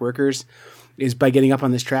you unlock workers is by getting up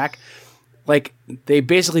on this track. Like, they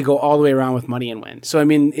basically go all the way around with money and win. So, I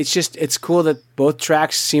mean, it's cool that both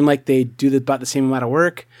tracks seem like they do about the same amount of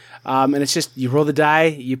work. And it's just, you roll the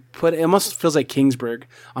die, it almost feels like Kingsburg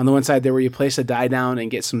on the one side there where you place a die down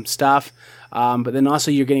and get some stuff. But then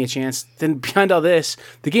also you're getting a chance. Then beyond all this,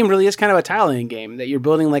 the game really is kind of a tiling game that you're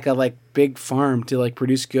building like a big farm to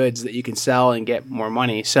produce goods that you can sell and get more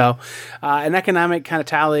money. So an economic kind of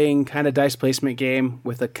tiling, kind of dice placement game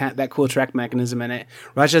with that cool track mechanism in it.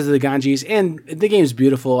 Rajas of the Ganges, and the game's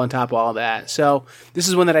beautiful on top of all that. So this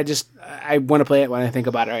is one that I want to play it when I think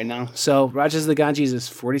about it right now. So Rajas of the Ganges is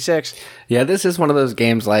 46. Yeah, this is one of those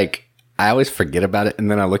games I always forget about it,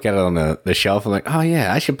 and then I look at it on the shelf and I'm like, oh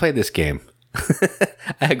yeah, I should play this game.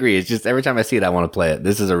 I agree. It's just every time I see it, I want to play it.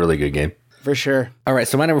 This is a really good game. For sure. All right,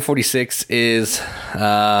 so my number 46 is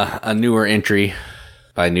a newer entry.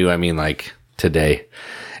 By new, I mean today.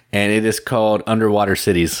 And it is called Underwater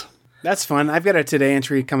Cities. That's fun. I've got a today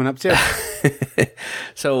entry coming up too.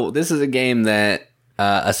 So this is a game that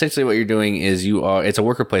essentially what you're doing is it's a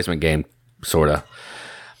worker placement game, sort of.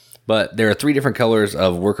 But there are 3 different colors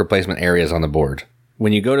of worker placement areas on the board.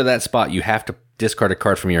 When you go to that spot, you have to discard a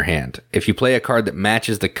card from your hand. If you play a card that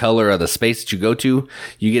matches the color of the space that you go to,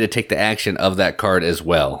 you get to take the action of that card as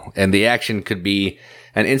well. And the action could be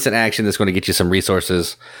an instant action that's going to get you some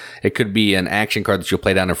resources. It could be an action card that you'll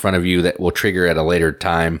play down in front of you that will trigger at a later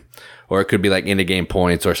time. Or it could be like end-of-game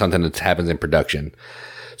points or something that happens in production.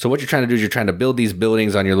 So what you're trying to do is you're trying to build these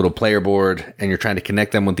buildings on your little player board, and you're trying to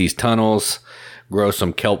connect them with these tunnels, grow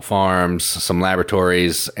some kelp farms, some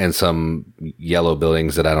laboratories, and some yellow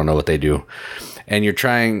buildings that I don't know what they do. And you're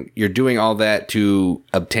doing all that to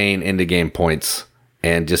obtain end-of-game points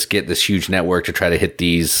and just get this huge network to try to hit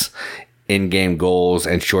these in-game goals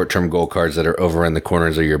and short-term goal cards that are over in the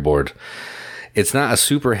corners of your board. It's not a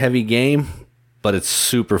super heavy game, but it's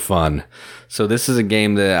super fun. So this is a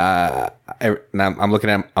game that I'm looking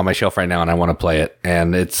at on my shelf right now, and I want to play it.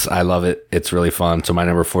 And I love it. It's really fun. So my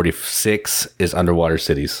number 46 is Underwater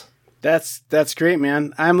Cities. That's great,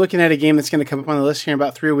 man. I'm looking at a game that's going to come up on the list here in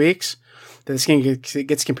about 3 weeks that this game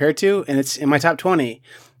gets compared to, and it's in my top 20.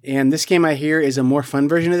 And this game I hear is a more fun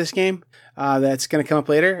version of this game that's going to come up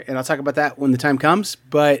later, and I'll talk about that when the time comes.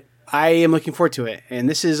 But I am looking forward to it. And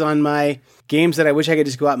this is on my games that I wish I could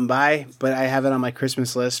just go out and buy, but I have it on my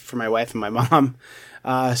Christmas list for my wife and my mom.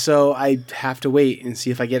 So I have to wait and see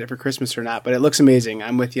if I get it for Christmas or not. But it looks amazing.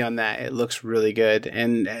 I'm with you on that. It looks really good.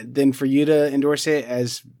 And then for you to endorse it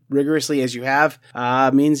as rigorously as you have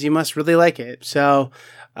means you must really like it. So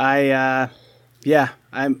I'm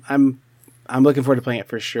looking forward to playing it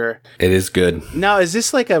for sure. It is good. Now, is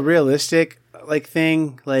this like a realistic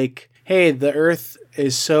thing? Like, hey, the Earth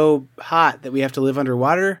is so hot that we have to live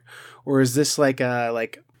underwater? Or is this like a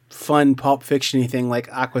fun Pulp Fiction-y thing like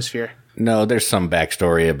Aquasphere? No, there's some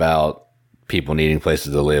backstory about people needing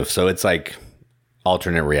places to live. So it's like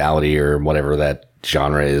alternate reality or whatever that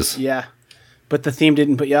genre is. Yeah. But the theme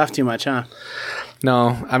didn't put you off too much, huh?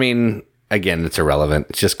 No, I mean, again, it's irrelevant.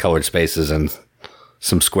 It's just colored spaces and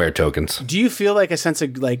some square tokens. Do you feel like a sense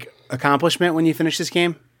of like accomplishment when you finish this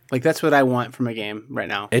game? Like that's what I want from a game right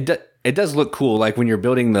now. It does look cool. Like when you're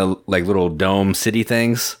building the like little dome city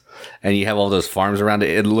things and you have all those farms around it,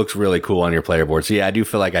 it looks really cool on your player board. So yeah, I do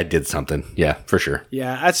feel like I did something. Yeah, for sure.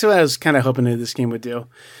 Yeah, that's what I was kind of hoping that this game would do.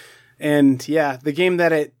 And yeah, the game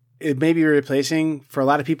that it may be replacing for a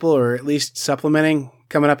lot of people, or at least supplementing,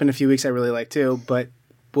 coming up in a few weeks, I really like too. But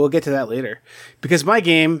we'll get to that later because my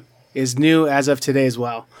game is new as of today as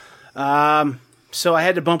well. So I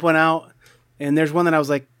had to bump one out, and there's one that I was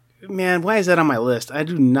like, man, why is that on my list? I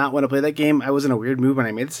do not want to play that game. I was in a weird mood when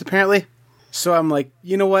I made this, apparently. So I'm like,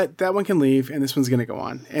 you know what? That one can leave, and this one's going to go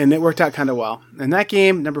on. And it worked out kind of well. And that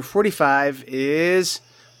game, number 45, is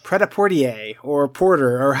Pret-a-Porter, or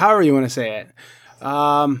Porter, or however you want to say it.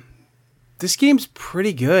 This game's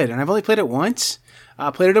pretty good, and I've only played it once.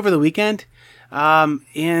 Played it over the weekend. And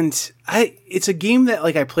it's a game that,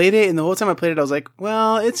 like, I played it, and the whole time I played it, I was like,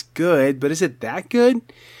 well, it's good, but is it that good?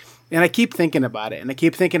 And I keep thinking about it, and I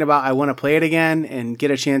keep thinking about I want to play it again and get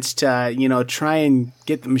a chance to, try and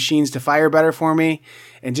get the machines to fire better for me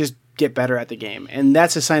and just get better at the game. And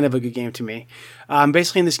that's a sign of a good game to me.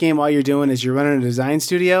 Basically, in this game, all you're doing is you're running a design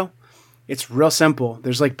studio. It's real simple.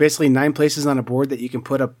 There's like basically 9 places on a board that you can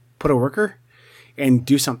put a worker and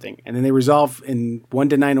do something. And then they resolve in 1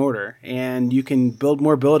 to 9 order. And you can build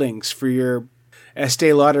more buildings for your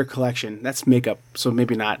Estee Lauder collection. That's makeup, so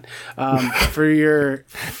maybe not. For your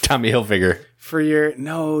Tommy Hilfiger.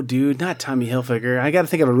 No, dude, not Tommy Hilfiger. I got to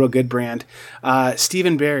think of a real good brand.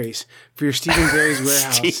 Stephen Barry's. For your Stephen Barry's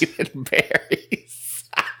warehouse. Stephen Barry's.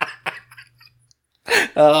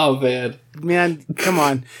 Oh, man. Man, come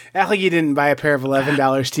on. Act like you didn't buy a pair of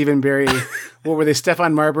 $11 Stephen Barry. What were they,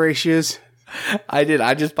 Stephon Marbury shoes? I did.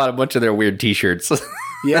 I just bought a bunch of their weird t-shirts.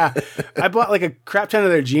 Yeah. I bought like a crap ton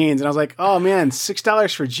of their jeans, and I was like, oh man,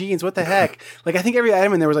 $6 for jeans. What the heck? Like, I think every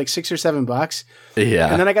item in there was like $6 or $7.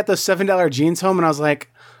 Yeah. And then I got those $7 jeans home, and I was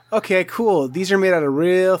like, okay, cool. These are made out of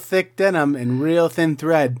real thick denim and real thin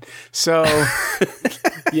thread. So,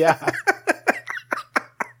 yeah.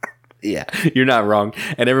 Yeah, you're not wrong.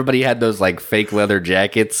 And everybody had those like fake leather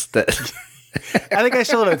jackets that... I think I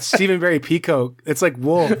still have a Stephen Barry peacoat. It's like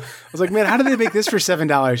wool. I was like, man, how did they make this for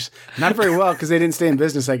 $7? Not very well, because they didn't stay in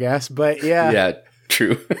business, I guess. But yeah. Yeah,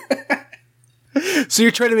 true. So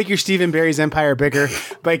you're trying to make your Stephen Barry's empire bigger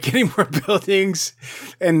by getting more buildings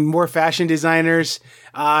and more fashion designers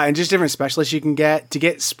and just different specialists you can get to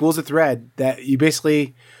get spools of thread that you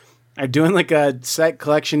basically are doing like a set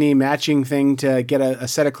collection-y matching thing to get a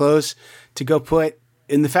set of clothes to go put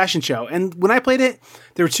in the fashion show. And when I played it,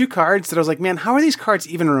 there were 2 cards that I was like, man, how are these cards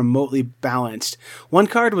even remotely balanced? One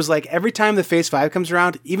card was like, every time the phase 5 comes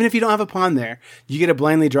around, even if you don't have a pawn there, you get to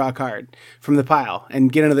blindly draw a card from the pile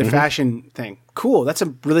and get another fashion thing. Cool. That's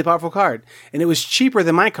a really powerful card. And it was cheaper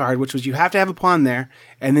than my card, which was you have to have a pawn there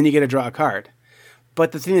and then you get to draw a card.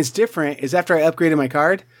 But the thing that's different is after I upgraded my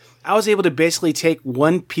card, I was able to basically take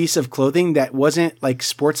one piece of clothing that wasn't like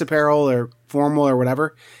sports apparel or formal or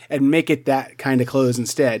whatever and make it that kind of clothes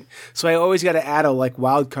instead. So I always got to add a like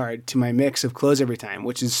wild card to my mix of clothes every time,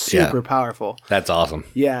 which is super powerful. That's awesome.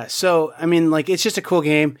 Yeah. So, I mean, like, it's just a cool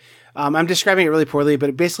game. I'm describing it really poorly,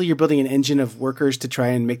 but basically you're building an engine of workers to try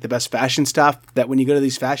and make the best fashion stuff that when you go to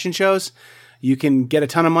these fashion shows, you can get a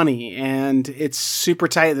ton of money, and it's super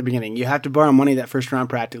tight at the beginning. You have to borrow money that first round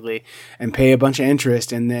practically and pay a bunch of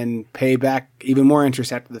interest and then pay back even more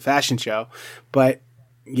interest after the fashion show. But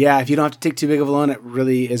yeah, if you don't have to take too big of a loan, it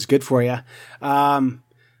really is good for you.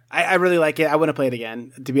 I really like it. I want to play it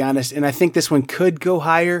again, to be honest. And I think this one could go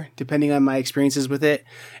higher depending on my experiences with it.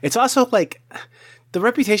 It's also like the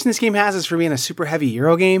reputation this game has is for being a super heavy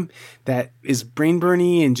Euro game that is brain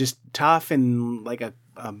burny and just tough and like a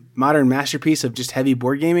modern masterpiece of just heavy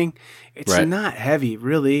board gaming. It's not heavy,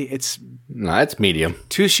 really. It's medium.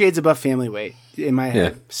 2 shades above family weight in my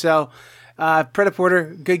head. Yeah. So,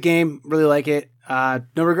 Pret-a-Porter, good game. Really like it. No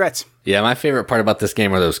regrets. Yeah, my favorite part about this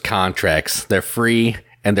game are those contracts. They're free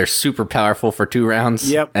and they're super powerful for 2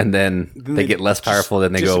 rounds. Yep. And then they get less powerful,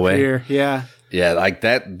 then they go away. Yeah. Yeah, like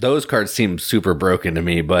that. Those cards seem super broken to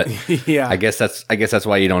me, but yeah, I guess that's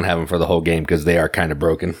why you don't have them for the whole game, because they are kind of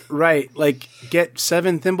broken. Right, like get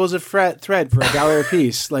 7 thimbles of thread for $1 a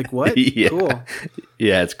piece. Like what? Yeah. Cool.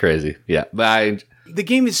 Yeah, it's crazy. Yeah, but the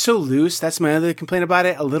game is so loose. That's my other complaint about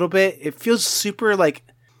it. A little bit. It feels super like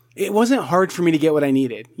it wasn't hard for me to get what I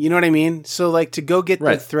needed. You know what I mean? So like to go get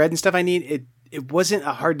the thread and stuff I need, it wasn't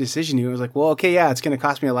a hard decision. It was like, well, okay, yeah, it's going to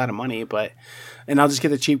cost me a lot of money, and I'll just get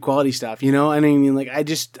the cheap quality stuff, you know? And I mean, like,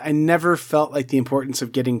 I never felt like the importance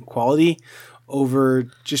of getting quality over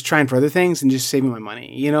just trying for other things and just saving my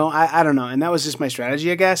money, you know? I don't know. And that was just my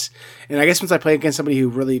strategy, I guess. And I guess once I play against somebody who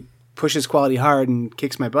really pushes quality hard and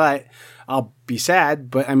kicks my butt, I'll be sad.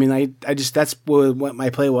 But I mean, I just, that's what my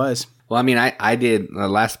play was. Well, I mean, I did, the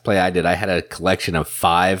last play I did, I had a collection of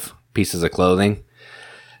 5 pieces of clothing.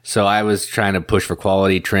 So I was trying to push for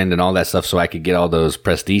quality, trend, and all that stuff so I could get all those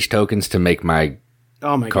prestige tokens to make my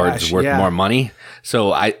cards worth more money.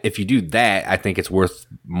 So if you do that, I think it's worth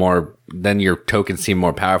more. Then your tokens seem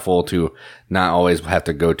more powerful to not always have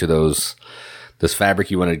to go to this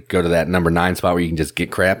fabric. You want to go to that number 9 spot where you can just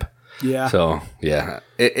get crap. Yeah. So yeah,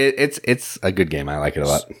 it's a good game. I like it a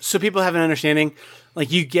lot. So people have an understanding. Like,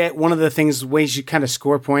 you get one of the ways you kind of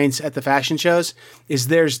score points at the fashion shows is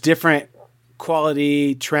there's different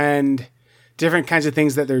quality, trend, different kinds of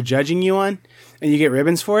things that they're judging you on, and you get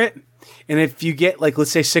ribbons for it. And if you get, like, let's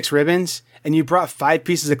say 6 ribbons and you brought 5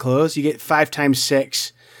 pieces of clothes, you get 5 times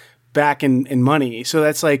 6 back in money. So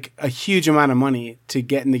that's like a huge amount of money to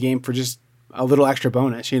get in the game for just a little extra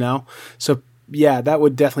bonus, you know? So yeah, that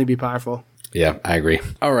would definitely be powerful. Yeah, I agree.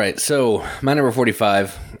 All right. So my number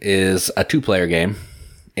 45 is a 2-player game,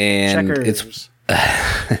 and Checkers.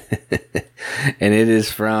 and it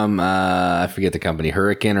is from, I forget the company,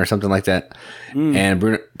 Hurricane or something like that. And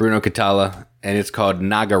Bruno Catala, and it's called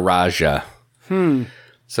Nagaraja.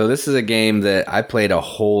 So this is a game that I played a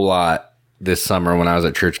whole lot this summer when I was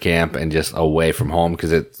at church camp and just away from home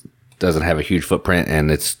because it doesn't have a huge footprint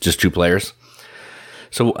and it's just 2 players.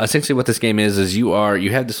 So essentially what this game is you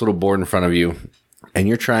have this little board in front of you and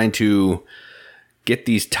you're trying to get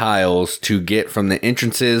these tiles to get from the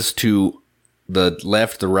entrances to the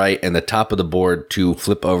left, the right, and the top of the board to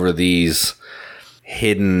flip over these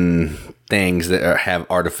hidden things that have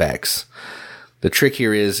artifacts. The trick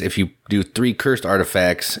here is if you do 3 cursed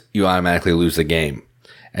artifacts, you automatically lose the game.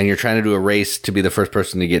 And you're trying to do a race to be the first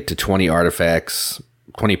person to get to 20 artifacts,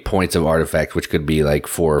 20 points of artifacts, which could be like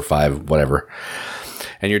 4 or 5, whatever.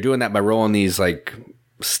 And you're doing that by rolling these like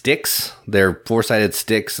sticks. They're 4-sided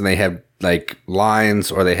sticks and they have like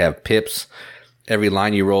lines or they have pips. Every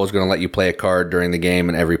line you roll is going to let you play a card during the game,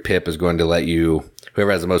 and every pip is going to let you,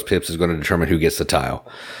 whoever has the most pips is going to determine who gets the tile.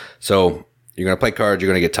 So you're going to play cards, you're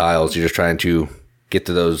going to get tiles, you're just trying to get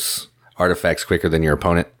to those artifacts quicker than your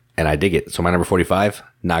opponent, and I dig it. So my number 45,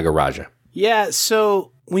 Nagaraja. Yeah,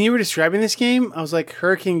 so when you were describing this game, I was like,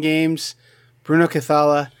 Hurricane Games, Bruno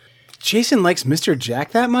Cathala. Jason likes Mr.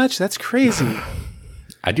 Jack that much? That's crazy.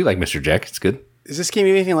 I do like Mr. Jack. It's good. Is this game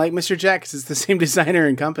anything like Mr. Jack? Because it's the same designer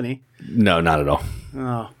and company. No, not at all.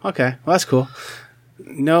 Oh, okay. Well, that's cool.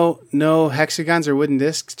 No hexagons or wooden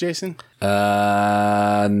discs, Jason?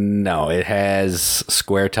 No. It has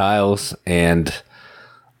square tiles and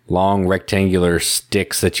long rectangular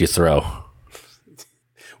sticks that you throw.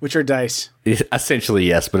 Which are dice. Essentially,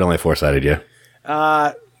 yes, but only 4-sided,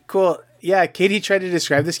 yeah. Cool. Yeah, Katie tried to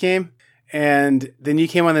describe this game, and then you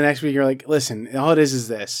came on the next week, you're like, listen, all it is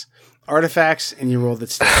this. Artifacts, and you roll the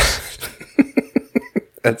sticks.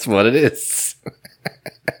 That's what it is.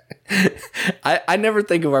 I never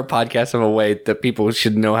think of our podcast in a way that people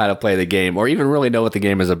should know how to play the game or even really know what the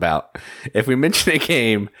game is about. If we mention a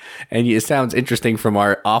game and it sounds interesting from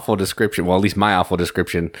our awful description, well, at least my awful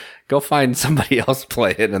description, go find somebody else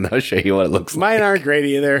play it and they'll show you what it looks like. Mine aren't great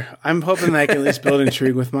either. I'm hoping that I can at least build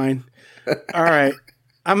intrigue with mine. All right.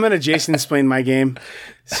 I'm going to Jason explain my game.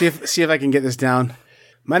 See if I can get this down.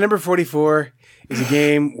 My number 44 is a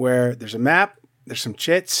game where there's a map, there's some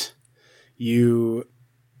chits, you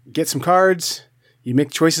get some cards, you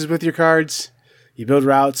make choices with your cards, you build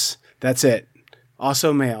routes, that's it.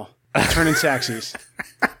 Also mail. Turn in taxis.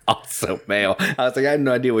 Also mail. I was like, I had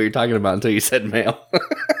no idea what you're talking about until you said mail.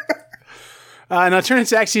 Now, Turn in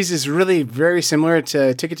Taxis is really very similar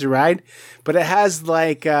to Ticket to Ride, but it has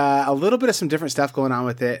like a little bit of some different stuff going on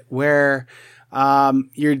with it where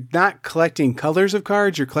you're not collecting colors of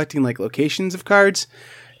cards, you're collecting like locations of cards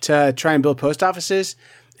to try and build post offices.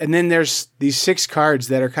 And then there's these 6 cards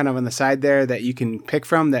that are kind of on the side there that you can pick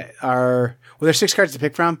from that are, well, there's 6 cards to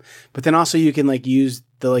pick from, but then also you can like use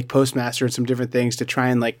the like postmaster and some different things to try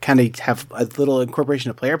and like kind of have a little incorporation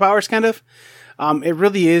of player powers kind of. It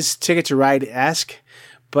really is Ticket to Ride-esque,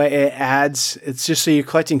 but it's just so you're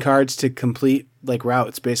collecting cards to complete like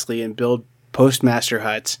routes basically and build postmaster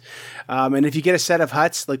huts. And if you get a set of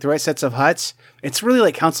huts, like the right sets of huts, it's really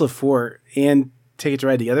like Council of 4 and Ticket to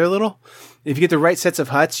Ride together a little. If you get the right sets of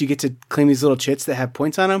huts, you get to claim these little chits that have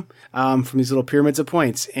points on them from these little pyramids of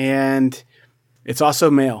points. And it's also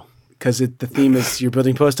mail because the theme is you're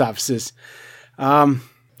building post offices.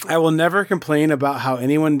 I will never complain about how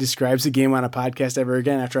anyone describes a game on a podcast ever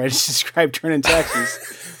again after I just described Turning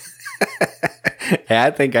Taxis. Hey,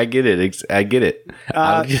 I think I get it. I get it.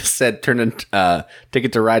 I just said turning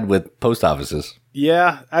Ticket to Ride with post offices.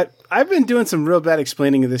 Yeah, I've been doing some real bad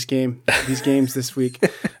explaining of these games this week.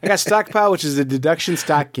 I got Stockpile, which is a deduction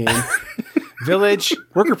stock game. Village,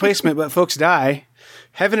 worker placement, but folks die.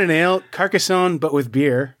 Heaven and Ale, Carcassonne, but with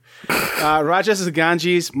beer. Rajas and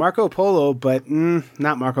Ganges, Marco Polo, but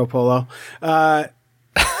not Marco Polo.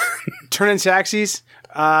 Turning Taxis,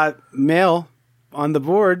 Mail on the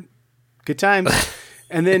board. Good times.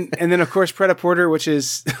 And then of course Pret-a-Porter, which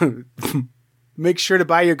is make sure to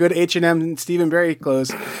buy your good H&M and Stephen Barry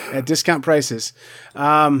clothes at discount prices.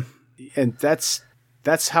 And that's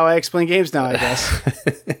how I explain games now, I guess.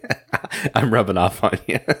 I'm rubbing off on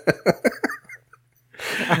you.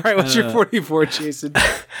 All right, what's your 44, Jason?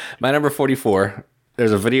 My number 44,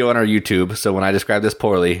 there's a video on our YouTube, so when I describe this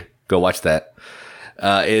poorly, go watch that,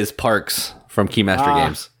 is Parks from Keymaster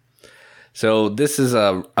Games. So this is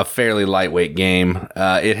a fairly lightweight game.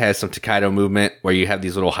 It has some Tokaido movement where you have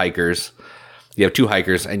these little hikers. You have two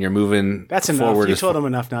hikers, and you're moving That's enough. forward. You told them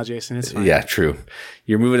enough now, Jason. It's fine. Yeah, true.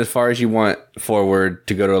 You're moving as far as you want forward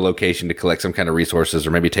to go to a location to collect some kind of resources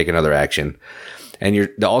or maybe take another action. And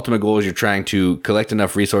the ultimate goal is you're trying to collect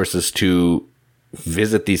enough resources to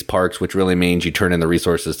visit these parks, which really means you turn in the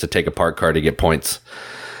resources to take a park card to get points.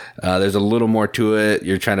 There's a little more to it.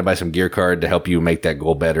 You're trying to buy some gear card to help you make that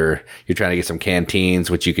goal better. You're trying to get some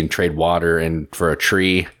canteens, which you can trade water and for a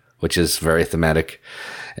tree, which is very thematic.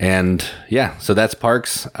 And yeah, so that's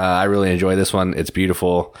Parks. I really enjoy this one. It's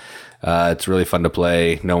beautiful. It's really fun to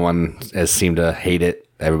play. No one has seemed to hate it.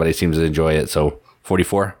 Everybody seems to enjoy it. So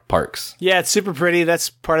 44, Parks. Yeah, it's super pretty.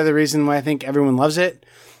 That's part of the reason why I think everyone loves it.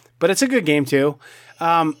 But it's a good game, too.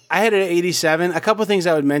 I had it at 87. A couple of things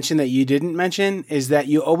I would mention that you didn't mention is that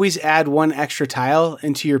you always add one extra tile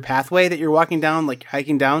into your pathway that you're walking down, like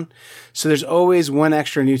hiking down. So there's always one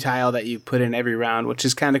extra new tile that you put in every round, which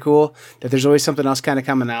is kind of cool, that there's always something else kind of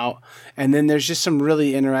coming out. And then there's just some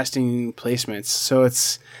really interesting placements. So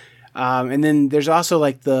it's, and then there's also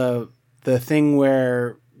like the thing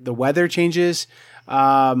where the weather changes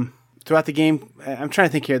throughout the game. I'm trying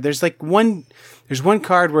to think here. There's one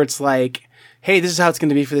card where it's like, hey, this is how it's going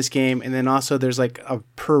to be for this game. And then also there's like a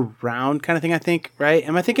per round kind of thing, I think, right?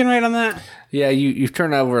 Am I thinking right on that? Yeah, you've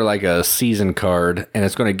turned over like a season card, and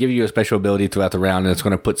it's going to give you a special ability throughout the round, and it's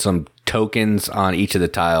going to put some tokens on each of the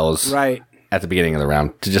tiles right at the beginning of the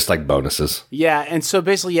round to just like bonuses. Yeah, and so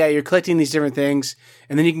basically, yeah, you're collecting these different things,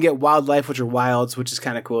 and then you can get wildlife, which are wilds, which is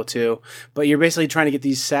kind of cool too. But you're basically trying to get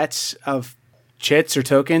these sets of chits or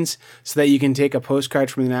tokens so that you can take a postcard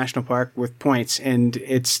from the national park with points. And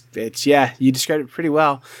it's yeah, you described it pretty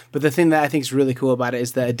well. But the thing that I think is really cool about it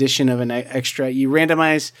is the addition of an extra. You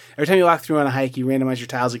randomize every time you walk through on a hike, you randomize your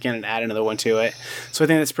tiles again and add another one to it. So I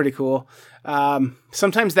think that's pretty cool.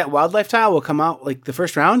 Sometimes that wildlife tile will come out like the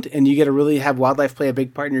first round, and you get to really have wildlife play a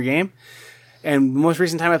big part in your game. And the most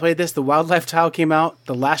recent time I played this, the wildlife tile came out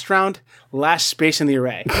the last round, last space in the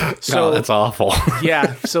array. So that's awful.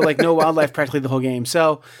 Yeah, so like no wildlife practically the whole game.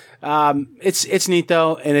 So it's neat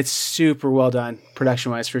though, and it's super well done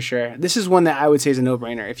production wise for sure. This is one that I would say is a no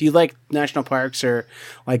brainer. If you like national parks or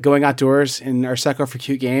like going outdoors and are sucker for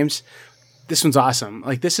cute games, this one's awesome.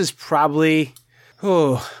 Like this is probably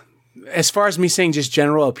as far as me saying just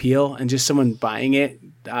general appeal and just someone buying it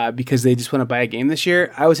because they just want to buy a game this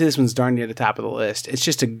year, I would say this one's darn near the top of the list. It's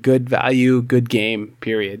just a good value, good game,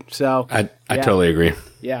 period. So I totally agree.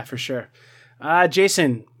 Yeah, for sure.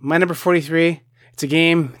 Jason, my number 43, it's a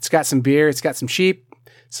game. It's got some beer. It's got some sheep,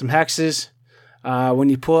 some hexes. When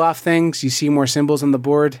you pull off things, you see more symbols on the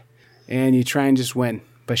board, and you try and just win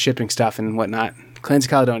by shipping stuff and whatnot. Clans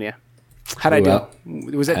of Caledonia. How'd I do?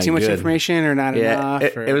 Was that too much information or not enough?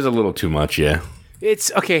 It was a little too much, yeah.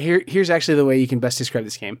 It's okay. Here's actually the way you can best describe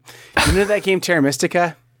this game. You know that game Terra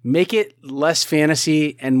Mystica? Make it less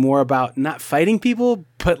fantasy and more about not fighting people,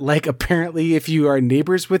 but like apparently if you are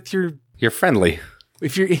neighbors with you're friendly.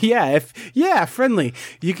 If you're friendly.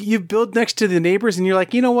 You build next to the neighbors and you're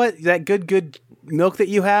like, you know what, that good milk that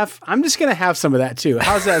you have, I'm just gonna have some of that too.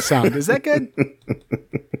 How's that sound? Is that good?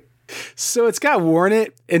 So it's got war in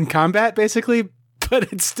it in combat basically,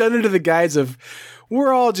 but it's done under the guise of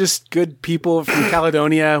we're all just good people from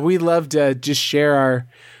Caledonia. We love to just share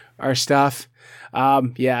our stuff.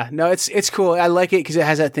 It's cool. I like it because it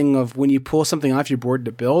has that thing of when you pull something off your board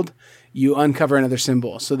to build, you uncover another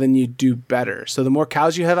symbol. So then you do better. So the more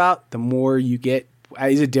cows you have out, the more you get.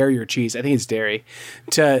 Is it dairy or cheese? I think it's dairy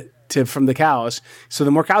to from the cows. So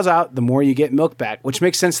the more cows out, the more you get milk back, which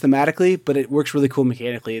makes sense thematically, but it works really cool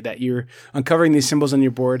mechanically that you're uncovering these symbols on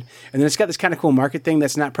your board. And then it's got this kind of cool market thing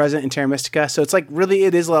that's not present in Terra Mystica. So it's like really,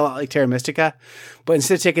 it is a lot like Terra Mystica, but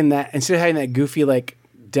instead of having that goofy like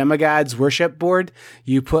demigods worship board,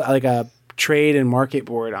 you put like a trade and market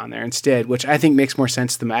board on there instead, which I think makes more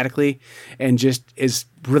sense thematically and just is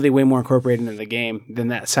really way more incorporated into the game than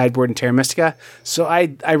that sideboard in Terra Mystica. So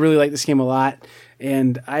I really like this game a lot,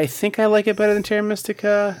 and I think I like it better than Terra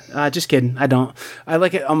Mystica. Just kidding, I don't. I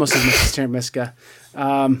like it almost as much as Terra Mystica.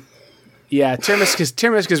 Yeah, Terra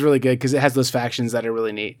Mystica is really good because it has those factions that are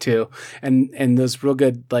really neat too, and those real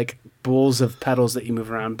good like bowls of petals that you move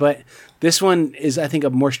around. But this one is, I think, a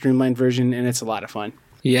more streamlined version, and it's a lot of fun.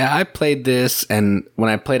 Yeah, I played this, and when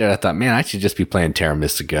I played it, I thought, man, I should just be playing Terra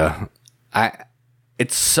Mystica.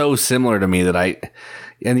 It's so similar to me that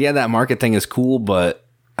that market thing is cool, but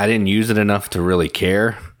I didn't use it enough to really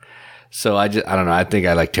care. So I don't know. I think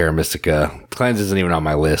I like Terra Mystica. Cleanse isn't even on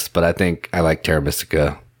my list, but I think I like Terra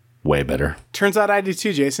Mystica way better. Turns out I do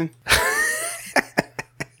too, Jason.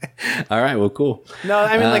 All right, well, cool. No,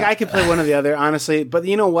 I mean, I could play one or the other, honestly. But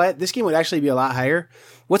you know what? This game would actually be a lot higher.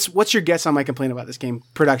 What's your guess on my complaint about this game,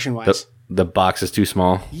 production-wise? The box is too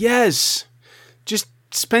small? Yes. Just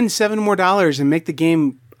spend $7 more and make the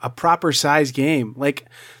game a proper size game. Like,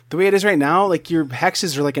 the way it is right now, like, your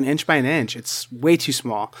hexes are like an inch by an inch. It's way too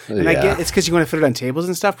small. And I get it's because you want to fit it on tables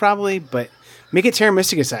and stuff, probably, but make it Terra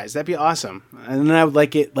Mystica size. That'd be awesome. And then I would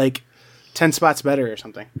like it, like, 10 spots better or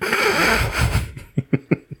something.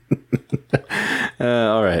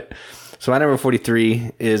 All right. So my number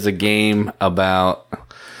 43 is a game about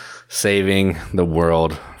saving the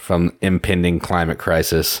world from impending climate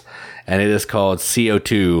crisis, and it is called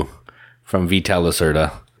CO2 from Vital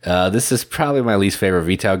Lacerda. This is probably my least favorite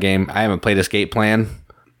Vital game. I haven't played Escape Plan,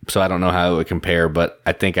 so I don't know how it would compare, but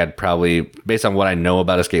I think I'd probably, based on what I know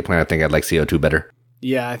about Escape Plan, I think I'd like CO2 better.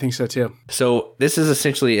 Yeah, I think so too. So this is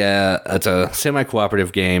essentially it's a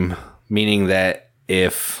semi-cooperative game, meaning that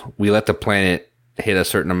if we let the planet hit a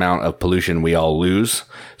certain amount of pollution, we all lose.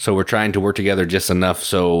 So we're trying to work together just enough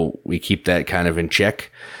so we keep that kind of in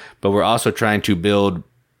check. But we're also trying to build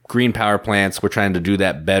green power plants. We're trying to do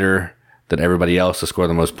that better than everybody else to score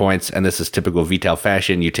the most points. And this is typical Vital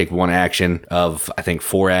fashion. You take one action of, I think,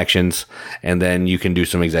 4 actions, and then you can do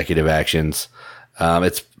some executive actions.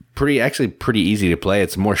 It's pretty easy to play.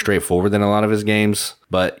 It's more straightforward than a lot of his games,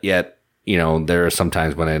 but yet, you know, there are some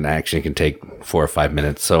times when an action can take 4 or 5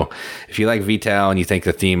 minutes. So if you like Vital and you think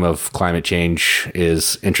the theme of climate change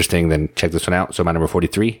is interesting, then check this one out. So my number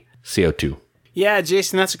 43, CO2. Yeah,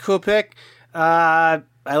 Jason, that's a cool pick. I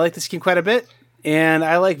like this game quite a bit, and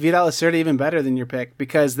I like Vital Lacerda even better than your pick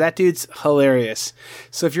because that dude's hilarious.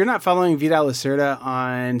 So if you're not following Vital Lacerda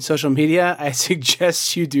on social media, I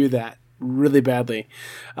suggest you do that really badly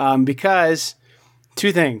because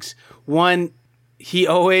 2 things. One, he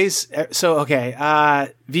always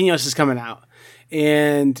Vinhos is coming out,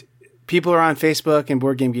 and people are on Facebook and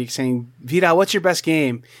Board Game Geek saying, Vital, what's your best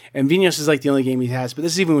game? And Vinhos is like the only game he has, but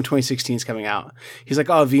this is even when 2016 is coming out. He's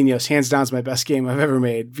like, oh, Vinhos, hands down, is my best game I've ever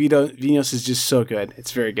made. Vinhos is just so good.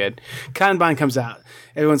 It's very good. Kanban comes out.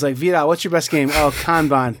 Everyone's like, Vital, what's your best game? Oh,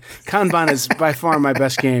 Kanban. Kanban is by far my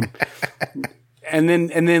best game. And then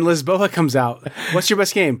Lisboa comes out. What's your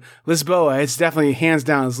best game? Lisboa. It's definitely hands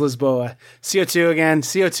down is Lisboa. CO2 again.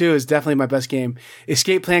 CO2 is definitely my best game.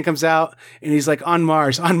 Escape Plan comes out, and he's like, On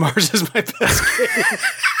Mars. On Mars is my best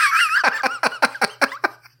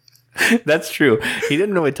game. That's true. He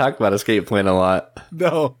didn't really talk about Escape Plan a lot.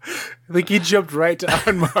 No. I think he jumped right to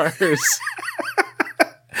On Mars.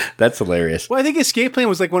 That's hilarious. Well, I think Escape Plan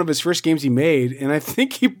was like one of his first games he made, and I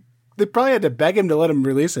think they probably had to beg him to let him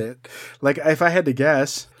release it. Like, if I had to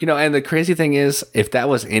guess. You know, and the crazy thing is, if that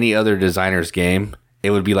was any other designer's game,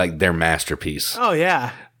 it would be like their masterpiece. Oh,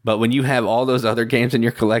 yeah. But when you have all those other games in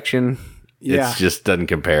your collection, it just doesn't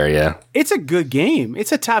compare, yeah. It's a good game.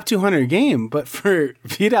 It's a top 200 game, but for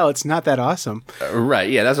Vital, it's not that awesome. Right,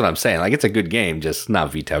 yeah, that's what I'm saying. Like, it's a good game, just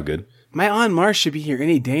not Vital good. My On Mars should be here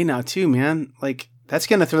any day now, too, man. Like, that's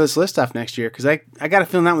going to throw this list off next year, because I got a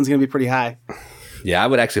feeling that one's going to be pretty high. Yeah, I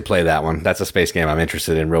would actually play that one. That's a space game I'm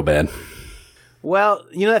interested in real bad. Well,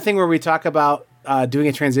 you know that thing where we talk about doing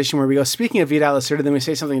a transition where we go, speaking of Vital Lacerda, then we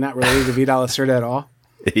say something not related to Vital Lacerda at all?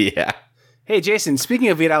 Yeah. Hey, Jason, speaking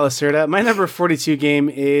of Vital Lacerda, my number 42 game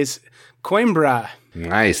is Coimbra.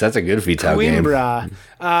 Nice. That's a good Vital game.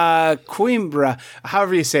 Coimbra,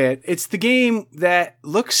 however you say it. It's the game that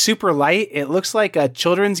looks super light. It looks like a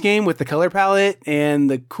children's game with the color palette and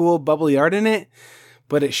the cool bubbly art in it.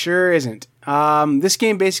 but it sure isn't. This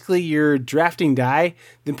game, basically, you're drafting die,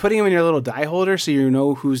 then putting them in your little die holder so you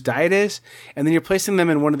know whose die it is, and then you're placing them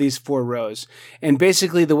in one of these 4 rows. And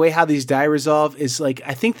basically, the way how these die resolve is like,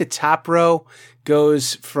 I think the top row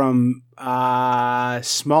goes from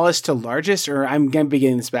smallest to largest, or I'm going to be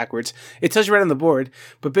getting this backwards. It tells you right on the board,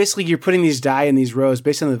 but basically you're putting these die in these rows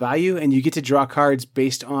based on the value, and you get to draw cards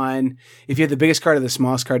based on if you have the biggest card or the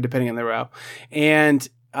smallest card, depending on the row. And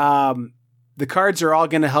the cards are all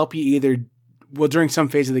going to help you either, well, during some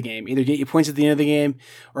phase of the game, either get you points at the end of the game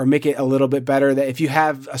or make it a little bit better. That if you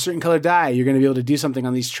have a certain color die, you're going to be able to do something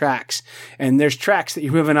on these tracks. And there's tracks that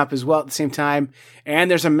you're moving up as well at the same time.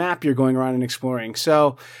 And there's a map you're going around and exploring.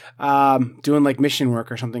 So doing like mission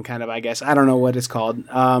work or something kind of, I guess. I don't know what it's called.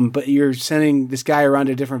 But you're sending this guy around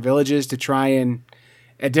to different villages to try and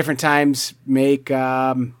at different times make...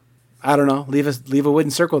 I don't know, leave a wooden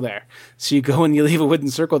circle there. So you go and you leave a wooden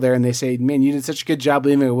circle there and they say, man, you did such a good job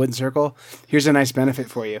leaving a wooden circle. Here's a nice benefit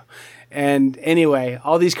for you. And anyway,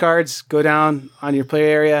 all these cards go down on your player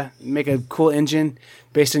area, make a cool engine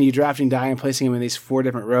based on you drafting die and placing them in these 4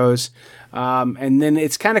 different rows. And then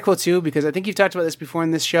it's kind of cool too, because I think you've talked about this before in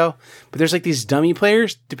this show, but there's like these dummy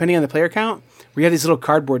players, depending on the player count, where you have these little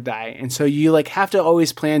cardboard die. And so you like have to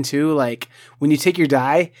always plan too, like when you take your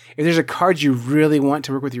die, if there's a card you really want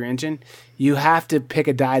to work with your engine, you have to pick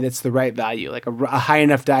a die that's the right value, like a high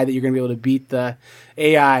enough die that you're going to be able to beat the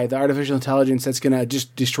AI, the artificial intelligence that's going to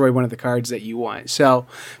just destroy one of the cards that you want. So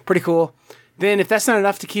pretty cool. Then if that's not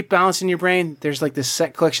enough to keep balancing your brain, there's like this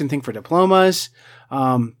set collection thing for diplomas,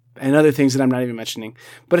 and other things that I'm not even mentioning.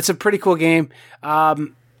 But it's a pretty cool game. I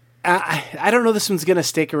don't know this one's going to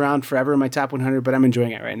stick around forever in my top 100, but I'm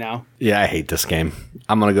enjoying it right now. Yeah, I hate this game.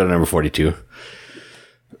 I'm going to go to number 42.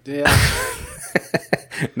 Yeah.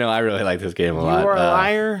 No, I really like this game a lot. You are a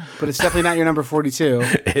liar, but it's definitely not your number 42.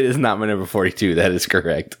 It is not my number 42. That is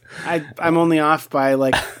correct. I'm only off by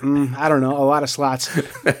like, I don't know, a lot of slots.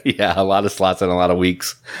 Yeah, a lot of slots and a lot of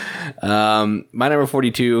weeks. My number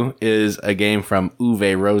 42 is a game from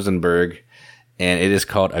Uwe Rosenberg, and it is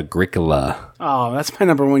called Agricola. Oh, that's my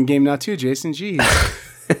number 1 game now too, Jason. Jeez.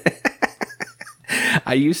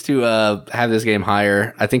 I used to have this game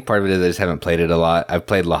higher. I think part of it is I just haven't played it a lot. I've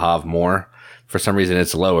played Le Havre more. For some reason,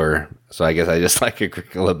 it's lower, so I guess I just like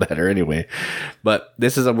Agricola better anyway. But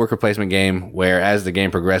this is a worker placement game where as the game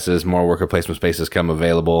progresses, more worker placement spaces come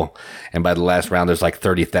available. And by the last round, there's like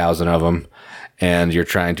 30,000 of them. And you're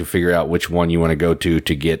trying to figure out which one you want to go to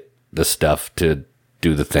get the stuff to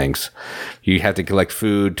do the things. You have to collect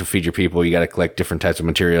food to feed your people. You got to collect different types of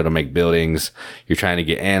material to make buildings. You're trying to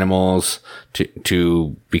get animals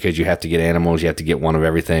to because you have to get animals. You have to get one of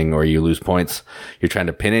everything or you lose points. You're trying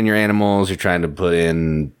to pin in your animals. You're trying to put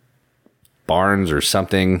in barns or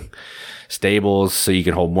something, stables, so you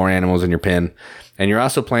can hold more animals in your pen. And you're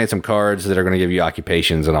also playing some cards that are going to give you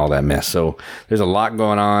occupations and all that mess. So there's a lot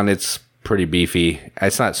going on. It's pretty beefy.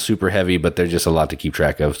 It's not super heavy, but there's just a lot to keep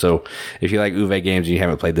track of. So if you like Uwe games and you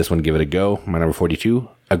haven't played this one, give it a go. My number 42,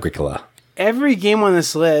 Agricola. Every game on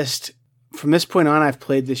this list from this point on I've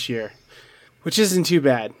played this year, which isn't too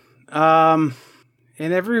bad. And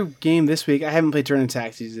every game this week, I haven't played Turn and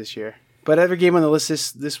Taxis this year, but every game on the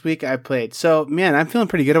list this week I played. So man, I'm feeling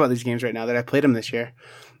pretty good about these games right now that I played them this year.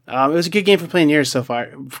 It was a good game for playing years so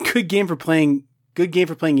far. Good game for playing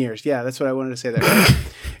years. Yeah, that's what I wanted to say there.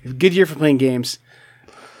 Good year for playing games.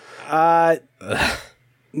 No,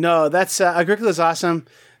 that's Agricola's awesome.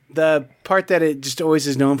 The part that it just always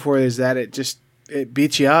is known for is that it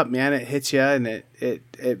beats you up, man. It hits you and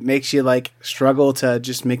it makes you like struggle to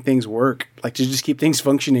just make things work, like to just keep things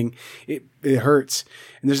functioning. It hurts.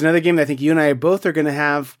 And there's another game that I think you and I both are going to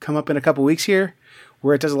have come up in a couple weeks here,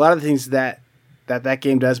 where it does a lot of the things that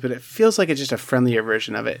game does, but it feels like it's just a friendlier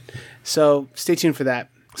version of it. So stay tuned for that.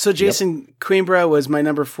 So Jason, Coimbra was my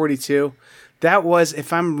number 42. That was,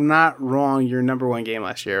 if I'm not wrong, your number 1 game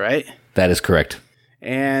last year, right? That is correct.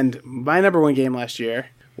 And my number 1 game last year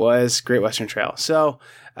was Great Western Trail. So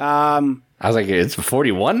I was like, it's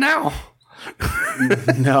 41 now?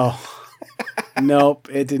 No. Nope,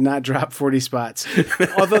 it did not drop 40 spots.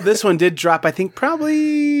 Although this one did drop, I think,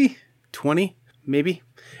 probably 20, maybe.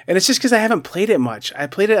 And it's just because I haven't played it much. I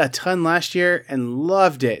played it a ton last year and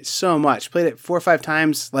loved it so much. Played it 4 or 5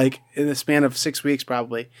 times, like in the span of 6 weeks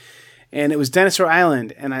probably. And it was Dinosaur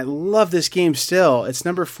Island, and I love this game still. It's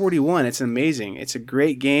number 41. It's amazing. It's a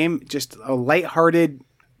great game. Just a lighthearted,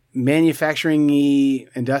 manufacturing-y,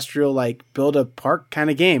 industrial, like build a park kind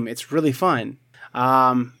of game. It's really fun.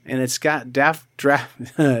 And it's got dice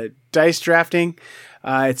drafting.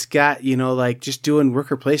 It's got, like just doing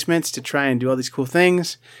worker placements to try and do all these cool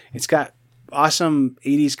things. It's got awesome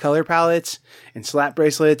 80s color palettes and slap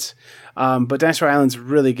bracelets. But Dinosaur Island's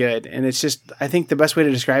really good. And it's just, I think the best way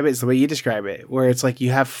to describe it is the way you describe it, where it's like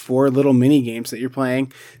you have 4 little mini games that you're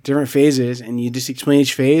playing, different phases, and you just explain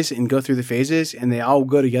each phase and go through the phases, and they all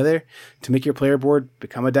go together to make your player board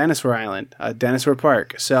become a dinosaur island, a dinosaur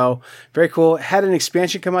park. So very cool. Had an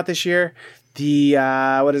expansion come out this year. The,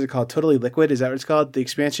 what is it called? Totally Liquid. Is that what it's called? The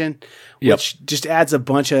expansion, which just adds a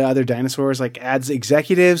bunch of other dinosaurs, like adds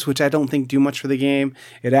executives, which I don't think do much for the game.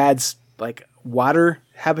 It adds like water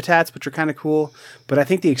habitats, which are kind of cool. But I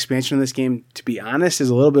think the expansion of this game, to be honest, is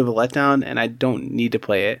a little bit of a letdown, and I don't need to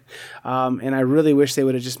play it. And I really wish they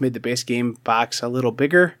would have just made the base game box a little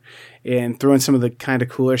bigger and thrown some of the kind of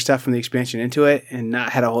cooler stuff from the expansion into it, and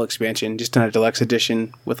not had a whole expansion, just done a deluxe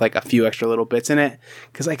edition with like a few extra little bits in it.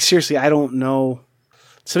 Because like seriously, I don't know.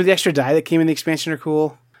 Some of the extra die that came in the expansion are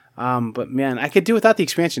cool. But man, I could do without the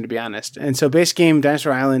expansion, to be honest. And so base game,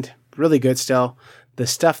 Dinosaur Island, really good still. The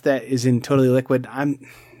stuff that is in Totally Liquid, I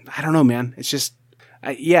don't know, man. It's just,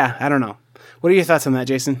 I don't know. What are your thoughts on that,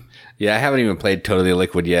 Jason? Yeah, I haven't even played Totally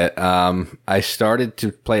Liquid yet. I started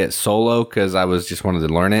to play it solo because I was just wanted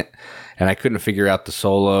to learn it, and I couldn't figure out the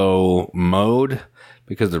solo mode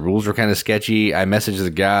because the rules were kind of sketchy. I messaged the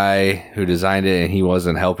guy who designed it, and he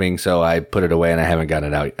wasn't helping, so I put it away, and I haven't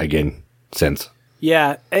gotten it out again since.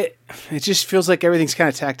 Yeah, it just feels like everything's kind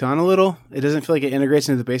of tacked on a little. It doesn't feel like it integrates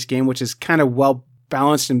into the base game, which is kind of well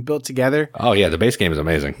balanced and built together. Oh yeah, the base game is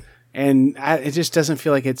amazing. And it just doesn't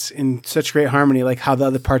feel like it's in such great harmony, like how the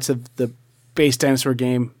other parts of the base dinosaur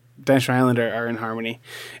game, Dinosaur Island, are in harmony.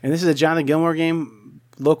 And this is a Jonathan Gilmour game,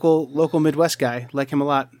 local Midwest guy. Like him a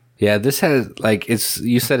lot. Yeah, this has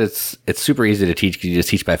you said it's super easy to teach because you just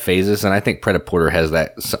teach by phases, and I think Predaporter has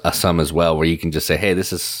that some as well, where you can just say, hey,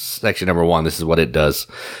 this is section number 1, this is what it does.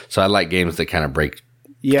 So I like games that kind of break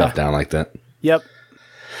stuff down like that. Yep.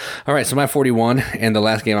 All right, so my 41, and the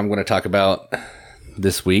last game I'm going to talk about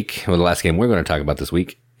this week, or the last game we're going to talk about this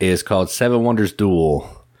week, is called Seven Wonders Duel.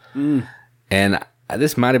 And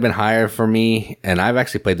this might have been higher for me, and I've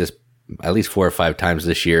actually played this at least 4 or 5 times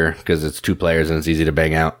this year because it's 2 players and it's easy to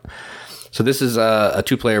bang out. So this is a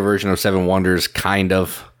 2-player version of Seven Wonders, kind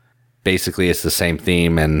of. Basically, it's the same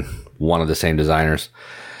theme and one of the same designers.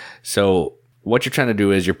 So what you're trying to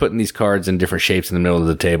do is you're putting these cards in different shapes in the middle of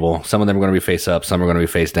the table. Some of them are going to be face up, some are going to be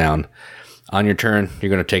face down. On your turn,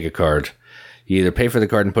 you're going to take a card. You either pay for the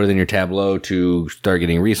card and put it in your tableau to start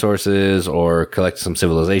getting resources or collect some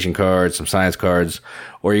civilization cards, some science cards,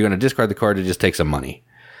 or you're going to discard the card to just take some money.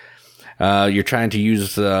 You're trying to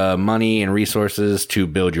use money and resources to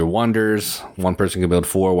build your wonders. One person can build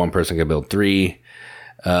 4, one person can build 3.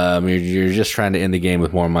 You're just trying to end the game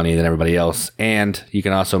with more money than everybody else. And you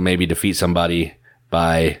can also maybe defeat somebody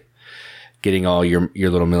by getting all your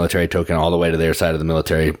little military token all the way to their side of the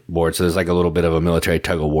military board. So there's like a little bit of a military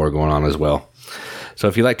tug of war going on as well. So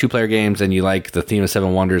if you like 2-player games and you like the theme of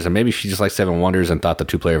Seven Wonders, and maybe if you just like Seven Wonders and thought the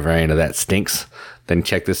 2-player variant of that stinks, then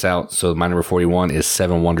check this out. So my number 41 is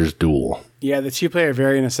Seven Wonders Duel. Yeah, the 2-player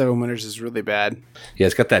variant of Seven Wonders is really bad. Yeah,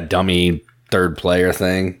 it's got that dummy 3rd player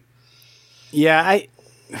thing. Yeah,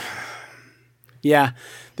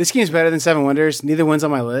 this game's better than Seven Wonders. Neither one's on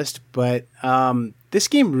my list, but this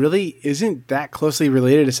game really isn't that closely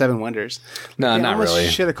related to Seven Wonders. No, not really.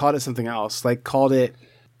 Should have called it something else, like called it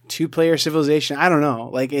 2-player Civilization. I don't know.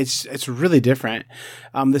 Like it's really different.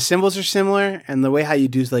 The symbols are similar, and the way how you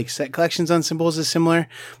do like set collections on symbols is similar.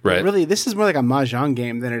 But right. Really, this is more like a mahjong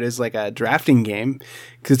game than it is like a drafting game,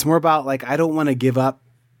 because it's more about like I don't want to give up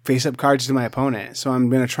face-up cards to my opponent. So I'm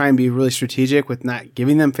going to try and be really strategic with not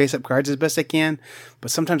giving them face-up cards as best I can. But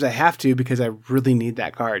sometimes I have to because I really need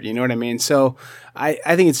that card. You know what I mean? So I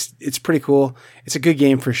think it's pretty cool. It's a good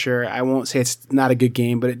game for sure. I won't say it's not a good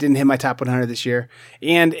game, but it didn't hit my top 100 this year.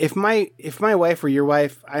 And if my wife or your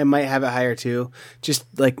wife, I might have it higher too. Just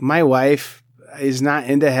like my wife is not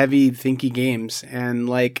into heavy thinky games. And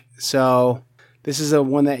like, so this is a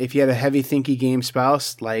one that if you have a heavy thinky game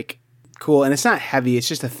spouse, like, cool. And it's not heavy, it's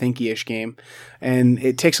just a thinky-ish game, and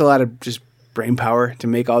it takes a lot of just brain power to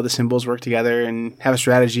make all the symbols work together and have a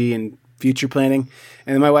strategy and future planning.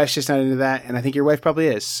 And my wife's just not into that, and I think your wife probably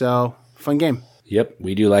is. So fun game. Yep,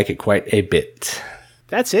 we do like it quite a bit.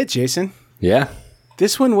 That's it, Jason. Yeah,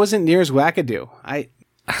 this one wasn't near as wackadoo. I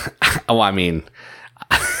mean,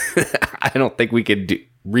 I don't think we could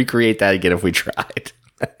recreate that again if we tried.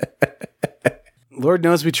 Lord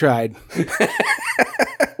knows we tried.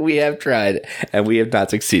 We have tried, and we have not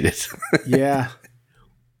succeeded. Yeah.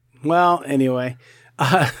 Well, anyway,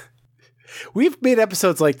 we've made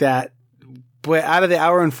episodes like that, but out of the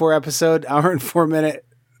hour and 4 minute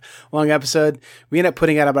long episode. We ended up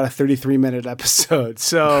putting out about a 33-minute episode.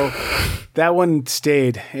 So that one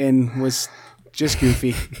stayed and was just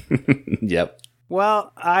goofy. Yep.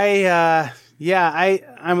 Well, I'm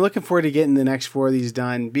looking forward to getting the next 4 of these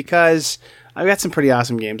done because I've got some pretty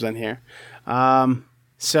awesome games on here.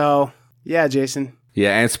 So yeah, Jason.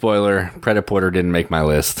 Yeah, and spoiler, Predaporter didn't make my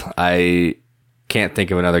list. I can't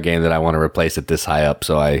think of another game that I want to replace it this high up,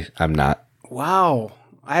 so I'm not. Wow.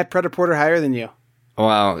 I have Predaporter higher than you.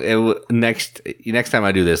 Well, next time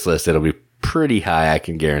I do this list, it'll be pretty high, I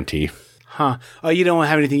can guarantee. Huh. Oh, you don't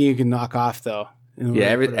have anything you can knock off, though. Yeah,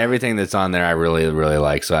 everything that's on there I really, really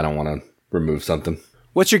like, so I don't want to remove something.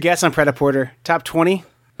 What's your guess on Predaporter? Top 20?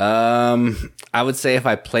 I would say if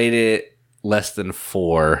I played it less than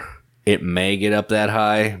 4, it may get up that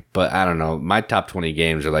high, but I don't know. My top 20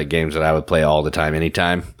 games are like games that I would play all the time,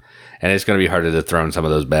 anytime, and it's going to be harder to dethrone some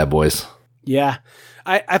of those bad boys. Yeah.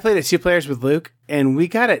 I played it 2 players with Luke, and we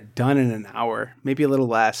got it done in an hour, maybe a little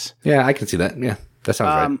less. Yeah, I can see that. Yeah, that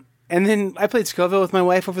sounds right. And then I played Scoville with my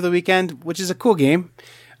wife over the weekend, which is a cool game.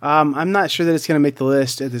 I'm not sure that it's going to make the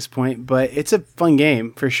list at this point, but it's a fun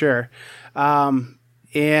game for sure.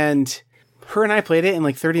 And her and I played it in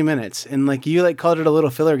like 30 minutes, and like you like called it a little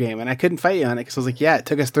filler game, and I couldn't fight you on it because I was like, yeah, it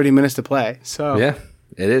took us 30 minutes to play. So yeah,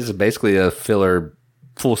 it is basically a filler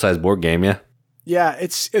full-size board game. Yeah. Yeah,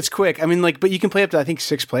 it's quick. I mean, like, but you can play up to I think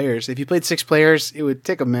 6 players. If you played 6 players, it would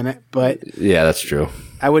take a minute, but yeah, that's true.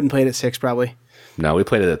 I wouldn't play it at 6 probably. No, we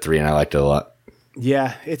played it at 3, and I liked it a lot.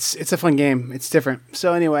 Yeah, it's a fun game. It's different.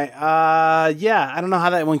 So anyway, yeah, I don't know how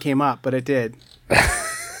that one came up, but it did.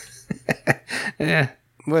 Yeah.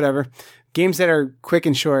 Whatever. Games that are quick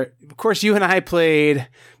and short. Of course, you and I played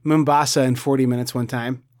Mombasa in 40 minutes one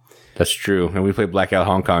time. That's true. And we played Blackout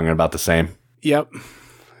Hong Kong in about the same. Yep.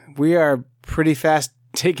 We are pretty fast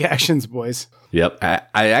take actions, boys. Yep. I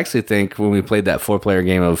actually think when we played that 4-player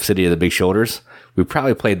game of City of the Big Shoulders, we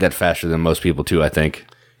probably played that faster than most people too, I think.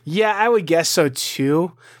 Yeah, I would guess so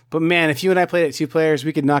too. But man, if you and I played it 2 players,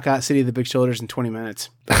 we could knock out City of the Big Shoulders in 20 minutes.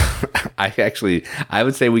 I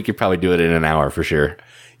would say we could probably do it in an hour for sure.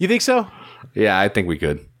 You think so? Yeah, I think we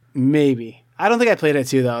could. Maybe. I don't think I played it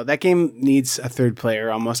 2 though. That game needs a 3rd player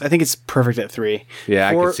almost. I think it's perfect at 3. Yeah,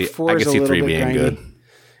 I could see 3 being grindy. Good.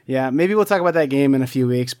 Yeah, maybe we'll talk about that game in a few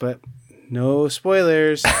weeks, but no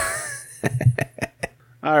spoilers.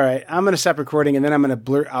 All right, I'm going to stop recording, and then I'm going to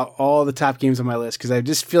blurt out all the top games on my list because I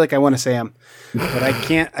just feel like I want to say them, but I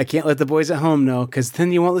can't let the boys at home know because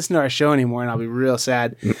then you won't listen to our show anymore, and I'll be real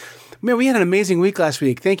sad. Man, we had an amazing week last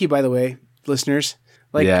week. Thank you, by the way, listeners.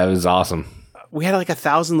 Yeah, it was awesome. We had like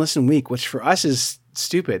 1,000 listen week, which for us is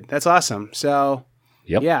stupid. That's awesome. So,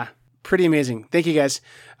 yep. Yeah, pretty amazing. Thank you guys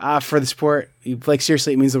for the support. Like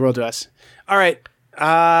seriously, it means the world to us. All right,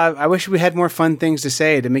 I wish we had more fun things to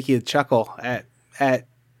say to make you chuckle at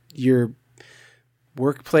your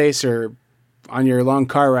workplace or on your long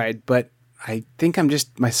car ride, but I think I'm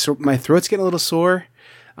just my throat's getting a little sore.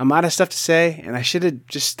 I'm out of stuff to say, and I should have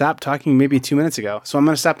just stopped talking maybe 2 minutes ago. So I'm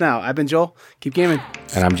going to stop now. I've been Joel. Keep gaming.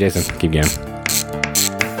 And I'm Jason. Keep gaming.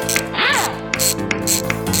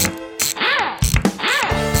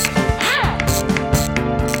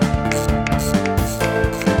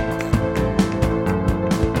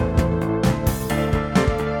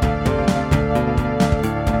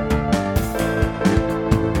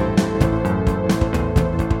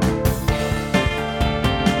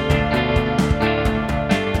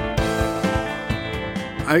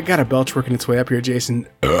 I got a belch working its way up here, Jason.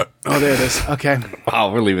 Oh, there it is. Okay.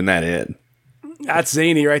 Wow, we're leaving that in. That's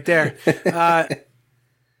zany right there.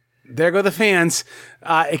 There go the fans.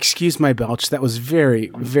 Excuse my belch. That was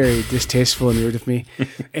very, very distasteful and rude of me.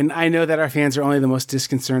 And I know that our fans are only the most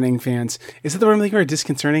disconcerting fans. Is that the word I'm looking for?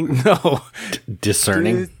 Disconcerting? No.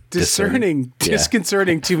 Discerning? Discerning.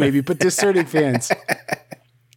 Disconcerting too, maybe, but discerning fans.